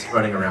guys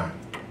running around,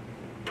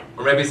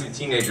 or maybe some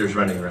teenagers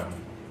running around.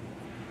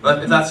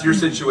 But if that's your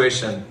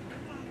situation,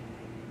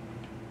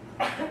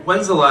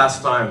 when's the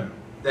last time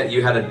that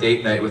you had a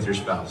date night with your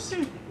spouse?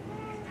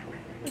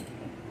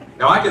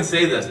 Now I can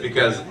say this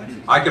because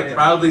I can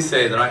proudly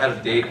say that I had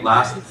a date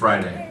last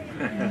Friday.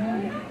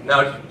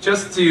 Now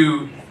just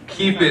to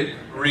keep it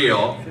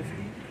real,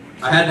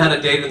 I hadn't had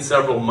a date in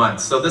several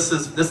months, so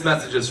this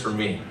message is for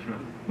me.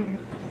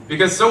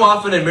 Because so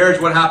often in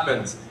marriage, what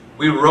happens?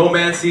 We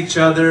romance each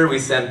other, we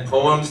send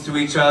poems to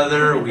each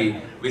other,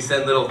 we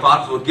send little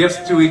thoughtful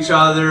gifts to each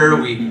other,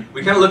 we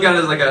kind of look at it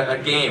as like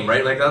a game,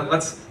 right? Like,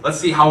 let's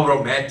see how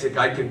romantic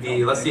I can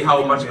be, let's see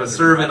how much of a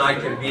servant I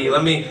can be,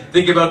 let me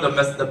think about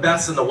the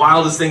best and the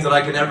wildest things that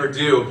I can ever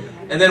do.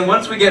 And then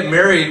once we get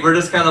married, we're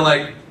just kind of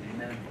like,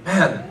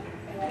 man,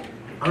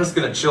 I'm just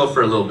going to chill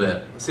for a little bit.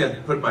 I'm just going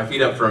to put my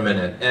feet up for a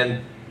minute.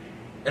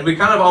 And we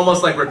kind of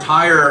almost like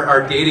retire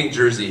our dating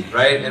jersey,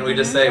 right? And we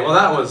just say, well,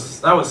 that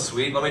was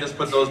sweet. Let me just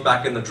put those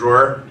back in the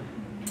drawer.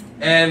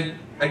 And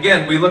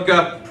again, we look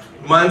up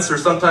months or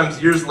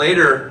sometimes years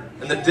later,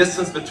 and the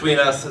distance between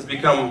us has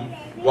become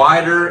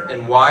wider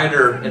and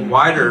wider and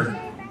wider.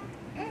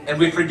 And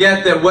we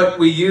forget that what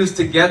we use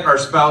to get our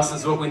spouse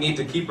is what we need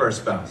to keep our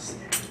spouse.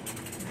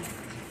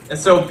 And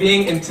so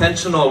being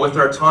intentional with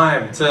our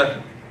time,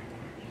 to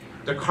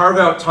carve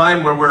out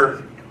time where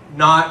we're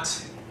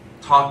not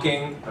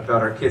talking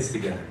about our kids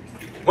together.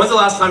 When's the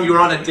last time you were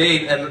on a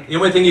date and the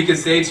only thing you could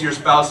say to your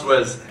spouse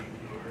was,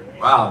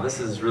 wow, this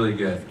is really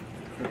good?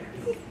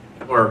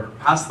 Or,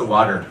 pass the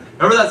water.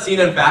 Remember that scene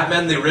in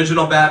Batman, the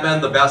original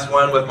Batman, the best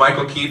one, with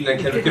Michael Keaton and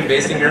Kim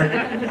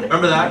Basinger?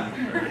 Remember that?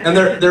 And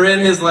they're in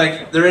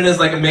his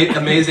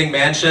amazing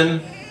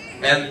mansion,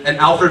 and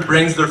Alfred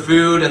brings their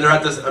food, and they're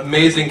at this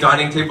amazing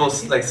dining table,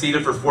 like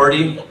seated for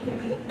 40.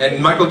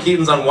 And Michael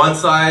Keaton's on one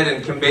side,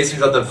 and Kim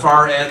Basinger's at the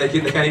far end. They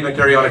can't even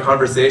carry on a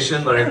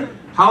conversation. Like,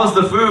 how's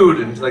the food?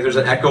 And like, there's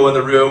an echo in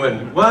the room,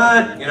 and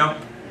what? You know?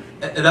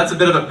 And that's a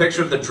bit of a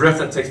picture of the drift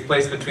that takes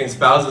place between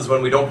spouses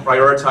when we don't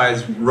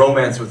prioritize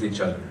romance with each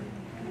other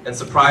and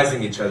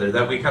surprising each other,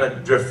 that we kind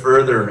of drift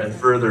further and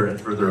further and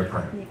further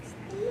apart.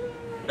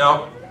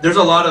 Now, there's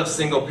a lot of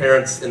single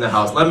parents in the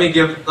house. Let's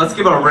give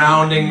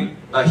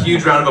a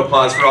huge round of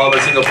applause for all of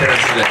our single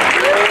parents today.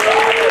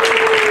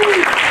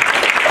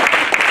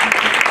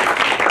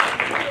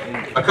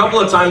 A couple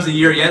of times a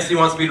year, Yancy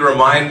wants me to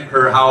remind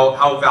her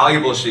how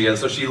valuable she is,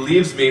 so she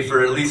leaves me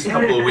for at least a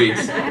couple of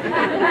weeks.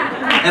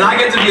 And I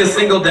get to be a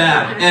single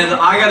dad, and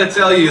I gotta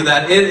tell you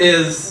that it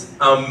is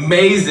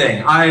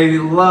amazing. I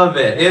love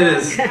it. It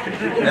is.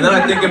 And then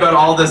I think about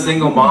all the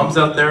single moms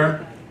out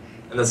there,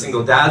 and the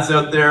single dads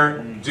out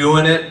there,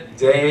 doing it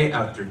day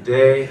after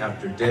day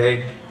after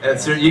day. And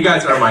you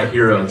guys are my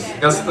heroes.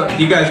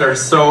 You guys are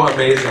so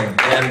amazing.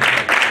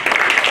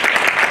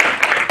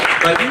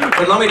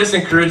 But let me just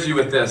encourage you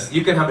with this.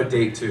 You can have a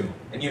date too,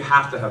 and you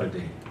have to have a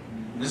date.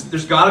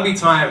 There's got to be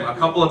time, a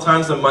couple of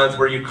times a month,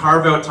 where you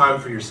carve out time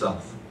for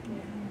yourself.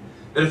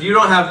 That if you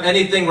don't have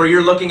anything where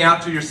you're looking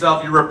after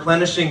yourself, you're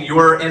replenishing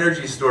your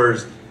energy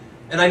stores.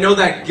 And I know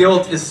that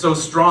guilt is so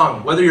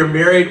strong, whether you're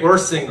married or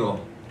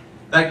single.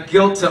 That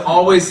guilt to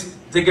always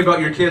think about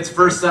your kids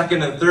first,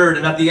 second, and third.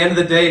 And at the end of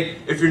the day,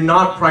 if you're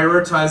not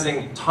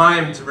prioritizing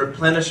time to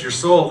replenish your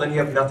soul, then you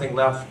have nothing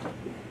left to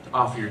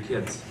offer your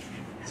kids.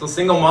 So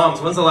single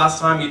moms, when's the last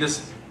time you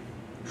just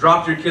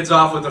dropped your kids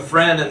off with a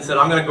friend and said,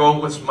 I'm going to go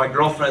with my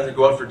girlfriend and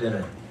go out for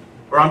dinner?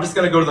 Or I'm just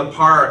going to go to the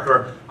park,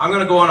 or I'm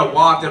going to go on a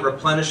walk that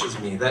replenishes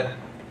me. That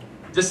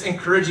just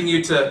encouraging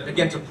you to,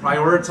 again, to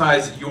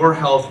prioritize your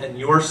health and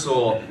your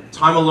soul,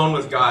 time alone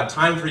with God,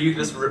 time for you to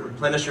just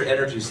replenish your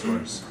energy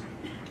stores.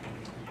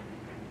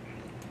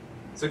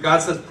 So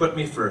God says, put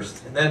me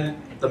first. And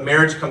then the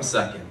marriage comes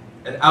second.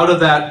 And out of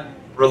that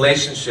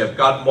relationship,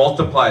 God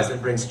multiplies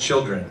and brings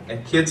children.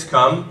 And kids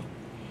come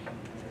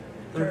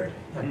third.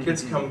 Yeah,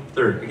 kids come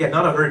third. Again,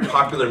 not a very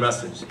popular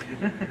message.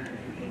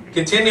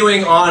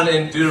 Continuing on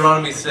in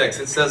Deuteronomy 6,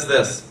 it says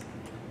this: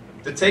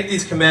 to take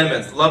these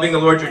commandments, loving the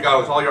Lord your God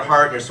with all your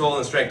heart and your soul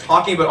and strength,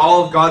 talking about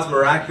all of God's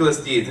miraculous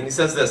deeds. And he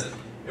says this: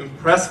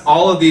 impress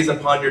all of these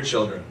upon your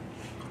children.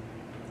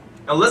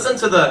 Now listen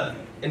to the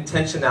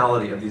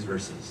intentionality of these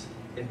verses.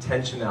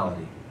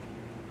 Intentionality.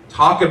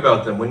 Talk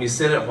about them when you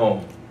sit at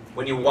home,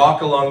 when you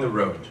walk along the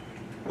road,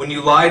 when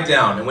you lie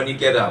down and when you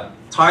get up.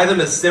 Tie them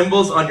as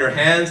symbols on your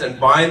hands and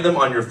bind them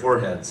on your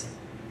foreheads.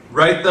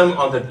 Write them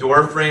on the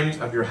door frames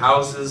of your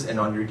houses and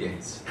on your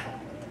gates.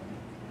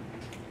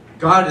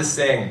 God is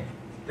saying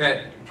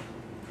that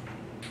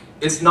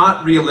it's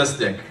not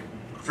realistic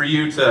for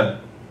you to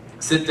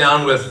sit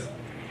down with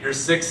your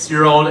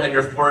 6-year-old and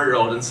your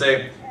 4-year-old and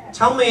say,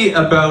 tell me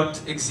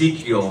about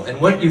Ezekiel and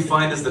what you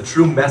find is the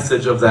true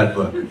message of that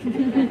book.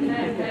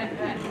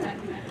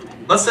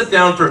 Let's sit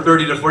down for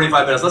 30 to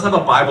 45 minutes. Let's have a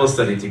Bible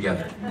study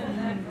together.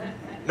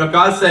 No,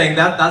 God's saying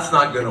that's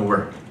not going to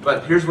work.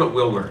 But here's what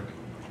will work.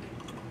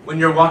 When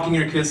you're walking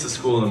your kids to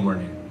school in the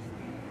morning,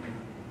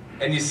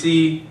 and you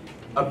see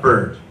a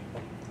bird,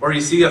 or you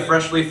see a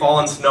freshly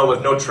fallen snow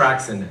with no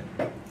tracks in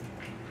it,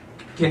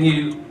 can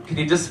you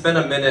just spend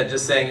a minute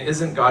just saying,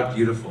 isn't God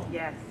beautiful?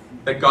 Yes.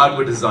 That God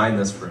would design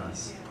this for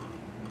us.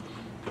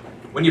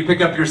 When you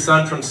pick up your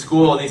son from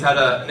school and he's had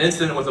an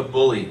incident with a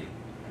bully,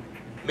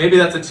 maybe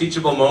that's a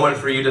teachable moment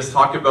for you to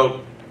talk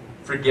about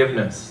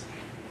forgiveness.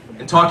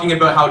 And talking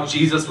about how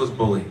Jesus was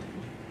bullied.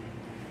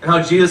 And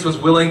how Jesus was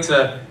willing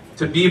to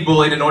be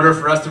bullied in order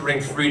for us to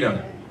bring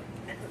freedom.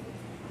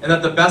 And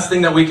that the best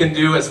thing that we can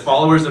do as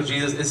followers of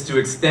Jesus is to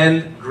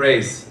extend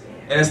grace.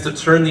 And is to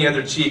turn the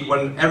other cheek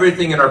when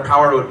everything in our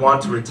power would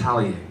want to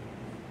retaliate.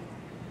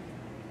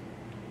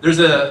 There's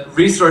a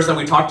resource that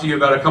we talked to you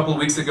about a couple of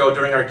weeks ago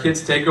during our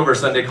Kids Takeover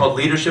Sunday called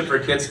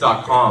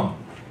leadershipforkids.com.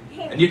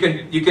 And you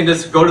can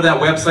just go to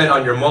that website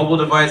on your mobile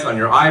device, on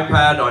your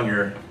iPad, on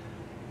your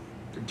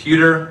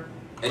computer,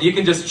 and you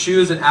can just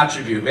choose an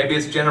attribute. Maybe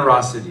it's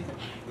generosity.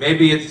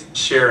 Maybe it's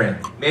sharing.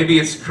 Maybe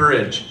it's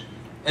courage.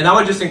 And I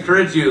would just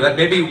encourage you that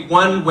maybe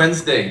one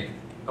Wednesday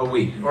a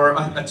week, or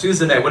a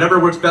Tuesday night, whatever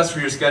works best for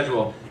your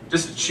schedule,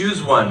 just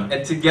choose one,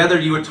 and together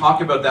you would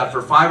talk about that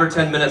for 5 or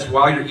 10 minutes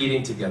while you're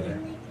eating together.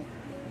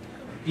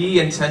 Be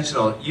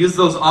intentional. Use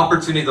those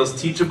opportunities,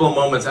 those teachable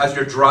moments as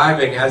you're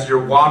driving, as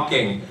you're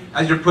walking,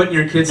 as you're putting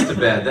your kids to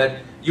bed,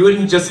 that you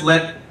wouldn't just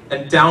let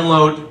and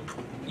download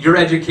your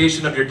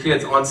education of your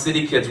kids on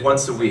City Kids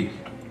once a week.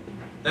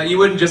 That you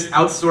wouldn't just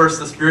outsource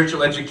the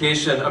spiritual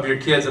education of your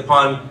kids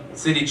upon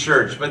City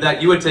Church, but that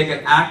you would take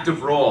an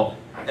active role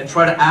and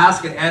try to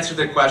ask and answer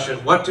the question,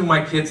 what do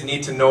my kids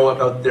need to know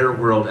about their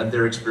world and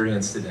their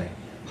experience today?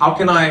 How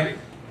can I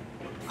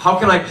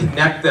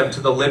connect them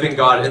to the living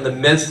God in the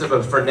midst of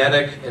a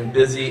frenetic and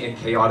busy and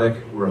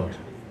chaotic world?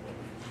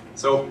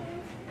 So,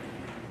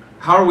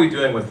 how are we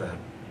doing with that?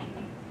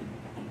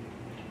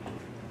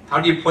 How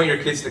do you point your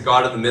kids to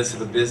God in the midst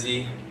of a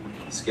busy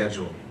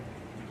schedule?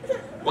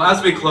 Well,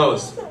 as we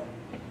close,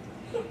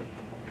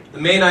 the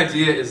main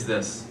idea is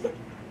this.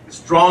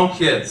 Strong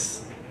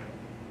kids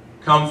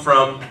come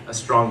from a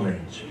strong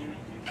marriage.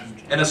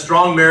 And a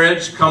strong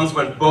marriage comes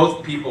when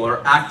both people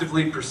are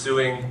actively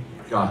pursuing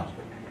God.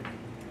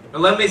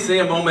 But let me say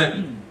a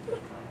moment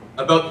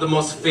about the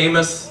most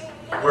famous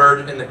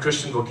word in the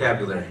Christian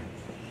vocabulary.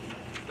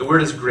 The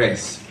word is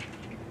grace.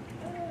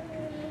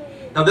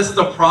 Now this is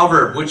a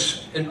proverb,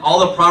 which in all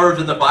the proverbs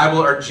in the Bible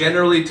are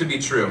generally to be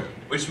true,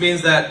 which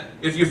means that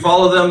if you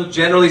follow them,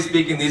 generally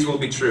speaking, these will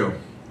be true.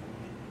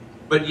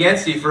 But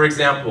Yancey, for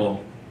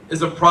example,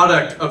 is a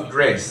product of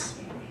grace.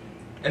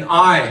 And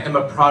I am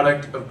a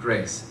product of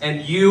grace.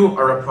 And you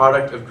are a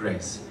product of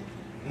grace.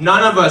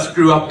 None of us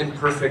grew up in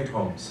perfect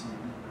homes.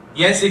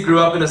 Yancey grew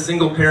up in a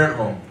single-parent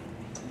home.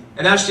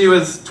 And as she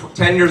was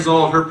 10 years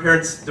old, her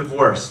parents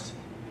divorced.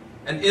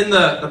 And in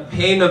the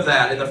pain of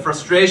that, in the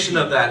frustration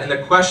of that, and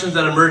the questions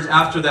that emerged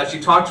after that, she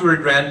talked to her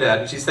granddad,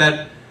 and she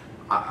said,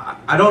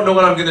 I don't know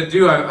what I'm going to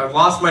do. I've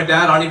lost my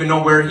dad. I don't even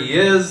know where he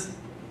is.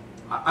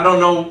 I don't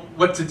know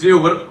what to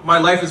do. My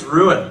life is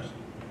ruined.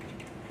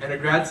 And her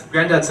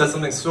granddad said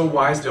something so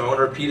wise to her. I want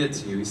to repeat it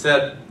to you. He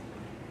said,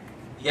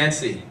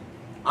 Yancey,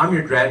 I'm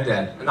your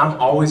granddad, and I'm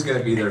always going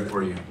to be there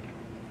for you.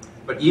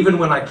 But even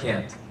when I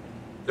can't,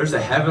 there's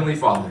a heavenly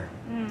Father.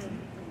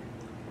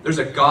 There's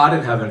a God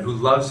in heaven who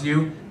loves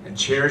you and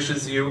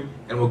cherishes you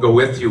and will go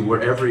with you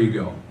wherever you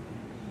go.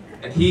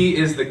 And He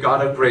is the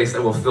God of grace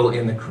that will fill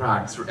in the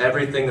cracks for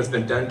everything that's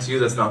been done to you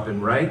that's not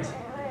been right,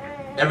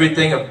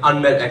 everything of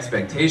unmet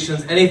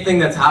expectations, anything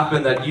that's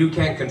happened that you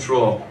can't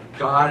control.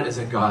 God is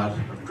a God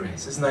of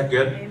grace. Isn't that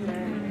good?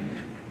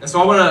 Amen. And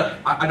so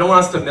I don't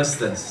want us to miss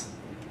this.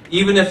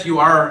 Even if you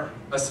are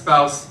a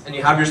spouse and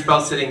you have your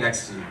spouse sitting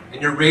next to you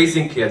and you're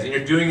raising kids and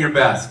you're doing your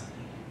best,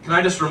 can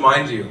I just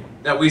remind you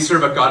that we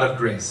serve a God of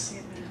grace.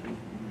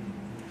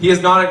 He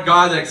is not a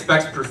God that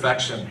expects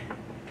perfection,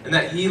 and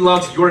that He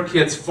loves your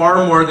kids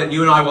far more than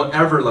you and I will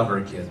ever love our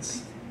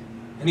kids.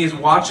 And He's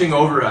watching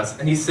over us,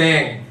 and He's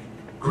saying,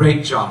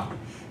 great job.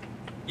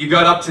 You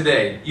got up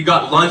today. You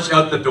got lunch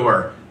out the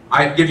door.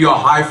 I give you a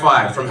high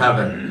five from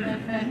heaven.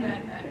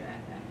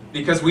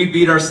 Because we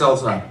beat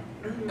ourselves up.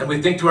 And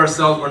we think to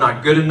ourselves, we're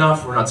not good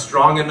enough, we're not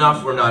strong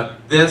enough, we're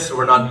not this, or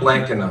we're not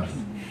blank enough.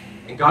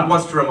 And God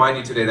wants to remind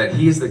you today that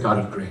He is the God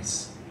of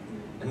grace.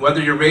 And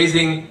whether you're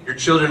raising your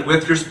children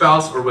with your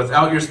spouse or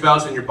without your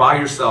spouse and you're by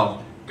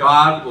yourself,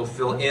 God will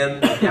fill in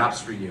the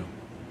gaps for you.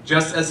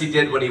 Just as He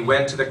did when He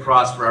went to the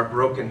cross for our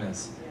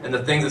brokenness and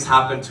the things that's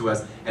happened to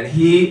us. And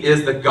He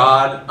is the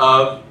God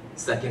of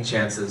second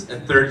chances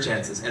and third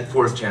chances and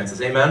fourth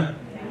chances. Amen?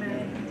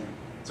 Amen.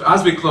 So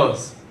as we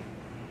close,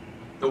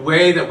 the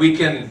way that we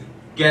can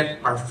get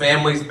our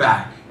families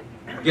back,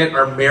 get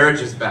our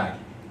marriages back,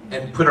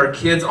 and put our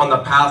kids on the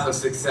path of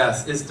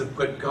success is to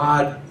put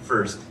God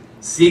first.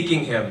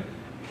 Seeking Him,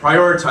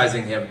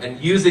 prioritizing Him,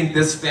 and using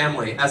this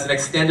family as an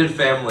extended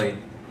family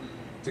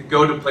to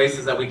go to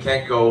places that we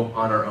can't go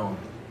on our own.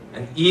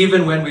 And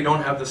even when we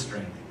don't have the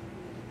strength,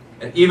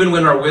 and even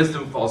when our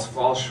wisdom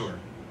falls short,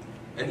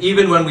 and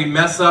even when we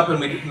mess up and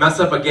we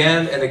mess up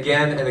again and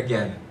again and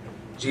again,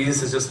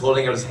 Jesus is just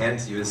holding out His hand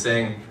to you and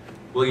saying,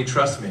 will you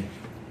trust me?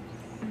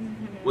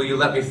 Will you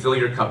let me fill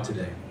your cup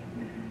today?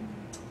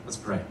 Let's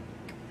pray.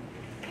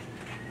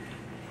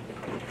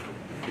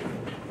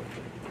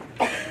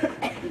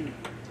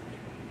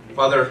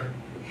 Father,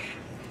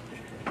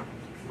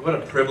 what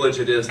a privilege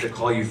it is to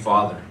call you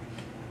Father.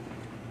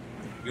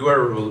 You are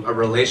a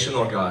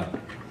relational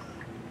God.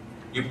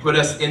 You put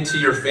us into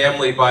your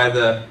family by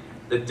the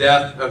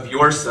death of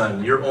your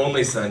Son, your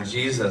only Son,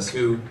 Jesus,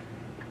 who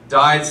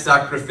died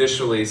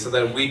sacrificially so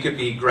that we could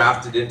be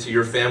grafted into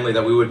your family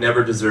that we would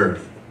never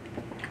deserve.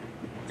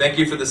 Thank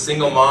you for the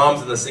single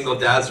moms and the single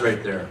dads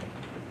right there.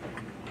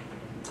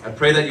 I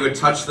pray that you would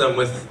touch them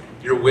with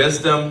your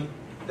wisdom,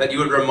 that you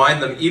would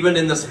remind them, even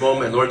in this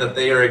moment, Lord, that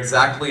they are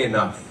exactly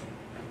enough.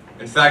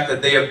 In fact,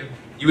 that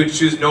you would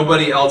choose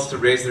nobody else to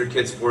raise their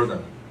kids for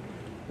them.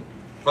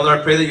 Father,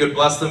 I pray that you would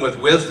bless them with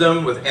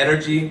wisdom, with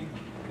energy.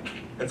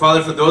 And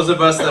Father, for those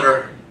of us that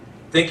are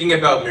thinking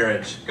about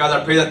marriage, God,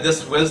 I pray that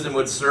this wisdom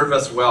would serve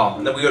us well,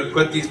 and that we would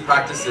put these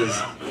practices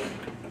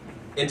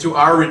into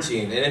our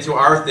routine, and into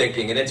our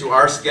thinking, and into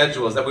our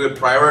schedules, that we would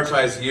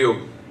prioritize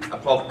you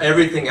above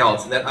everything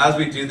else, and that as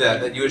we do that,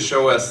 that you would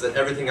show us that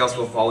everything else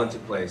will fall into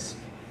place.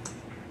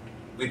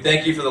 We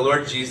thank you for the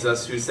Lord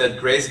Jesus, who said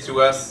grace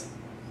to us,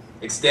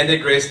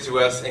 extended grace to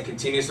us, and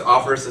continues to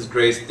offer us His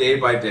grace day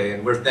by day,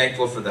 and we're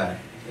thankful for that.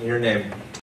 In your name.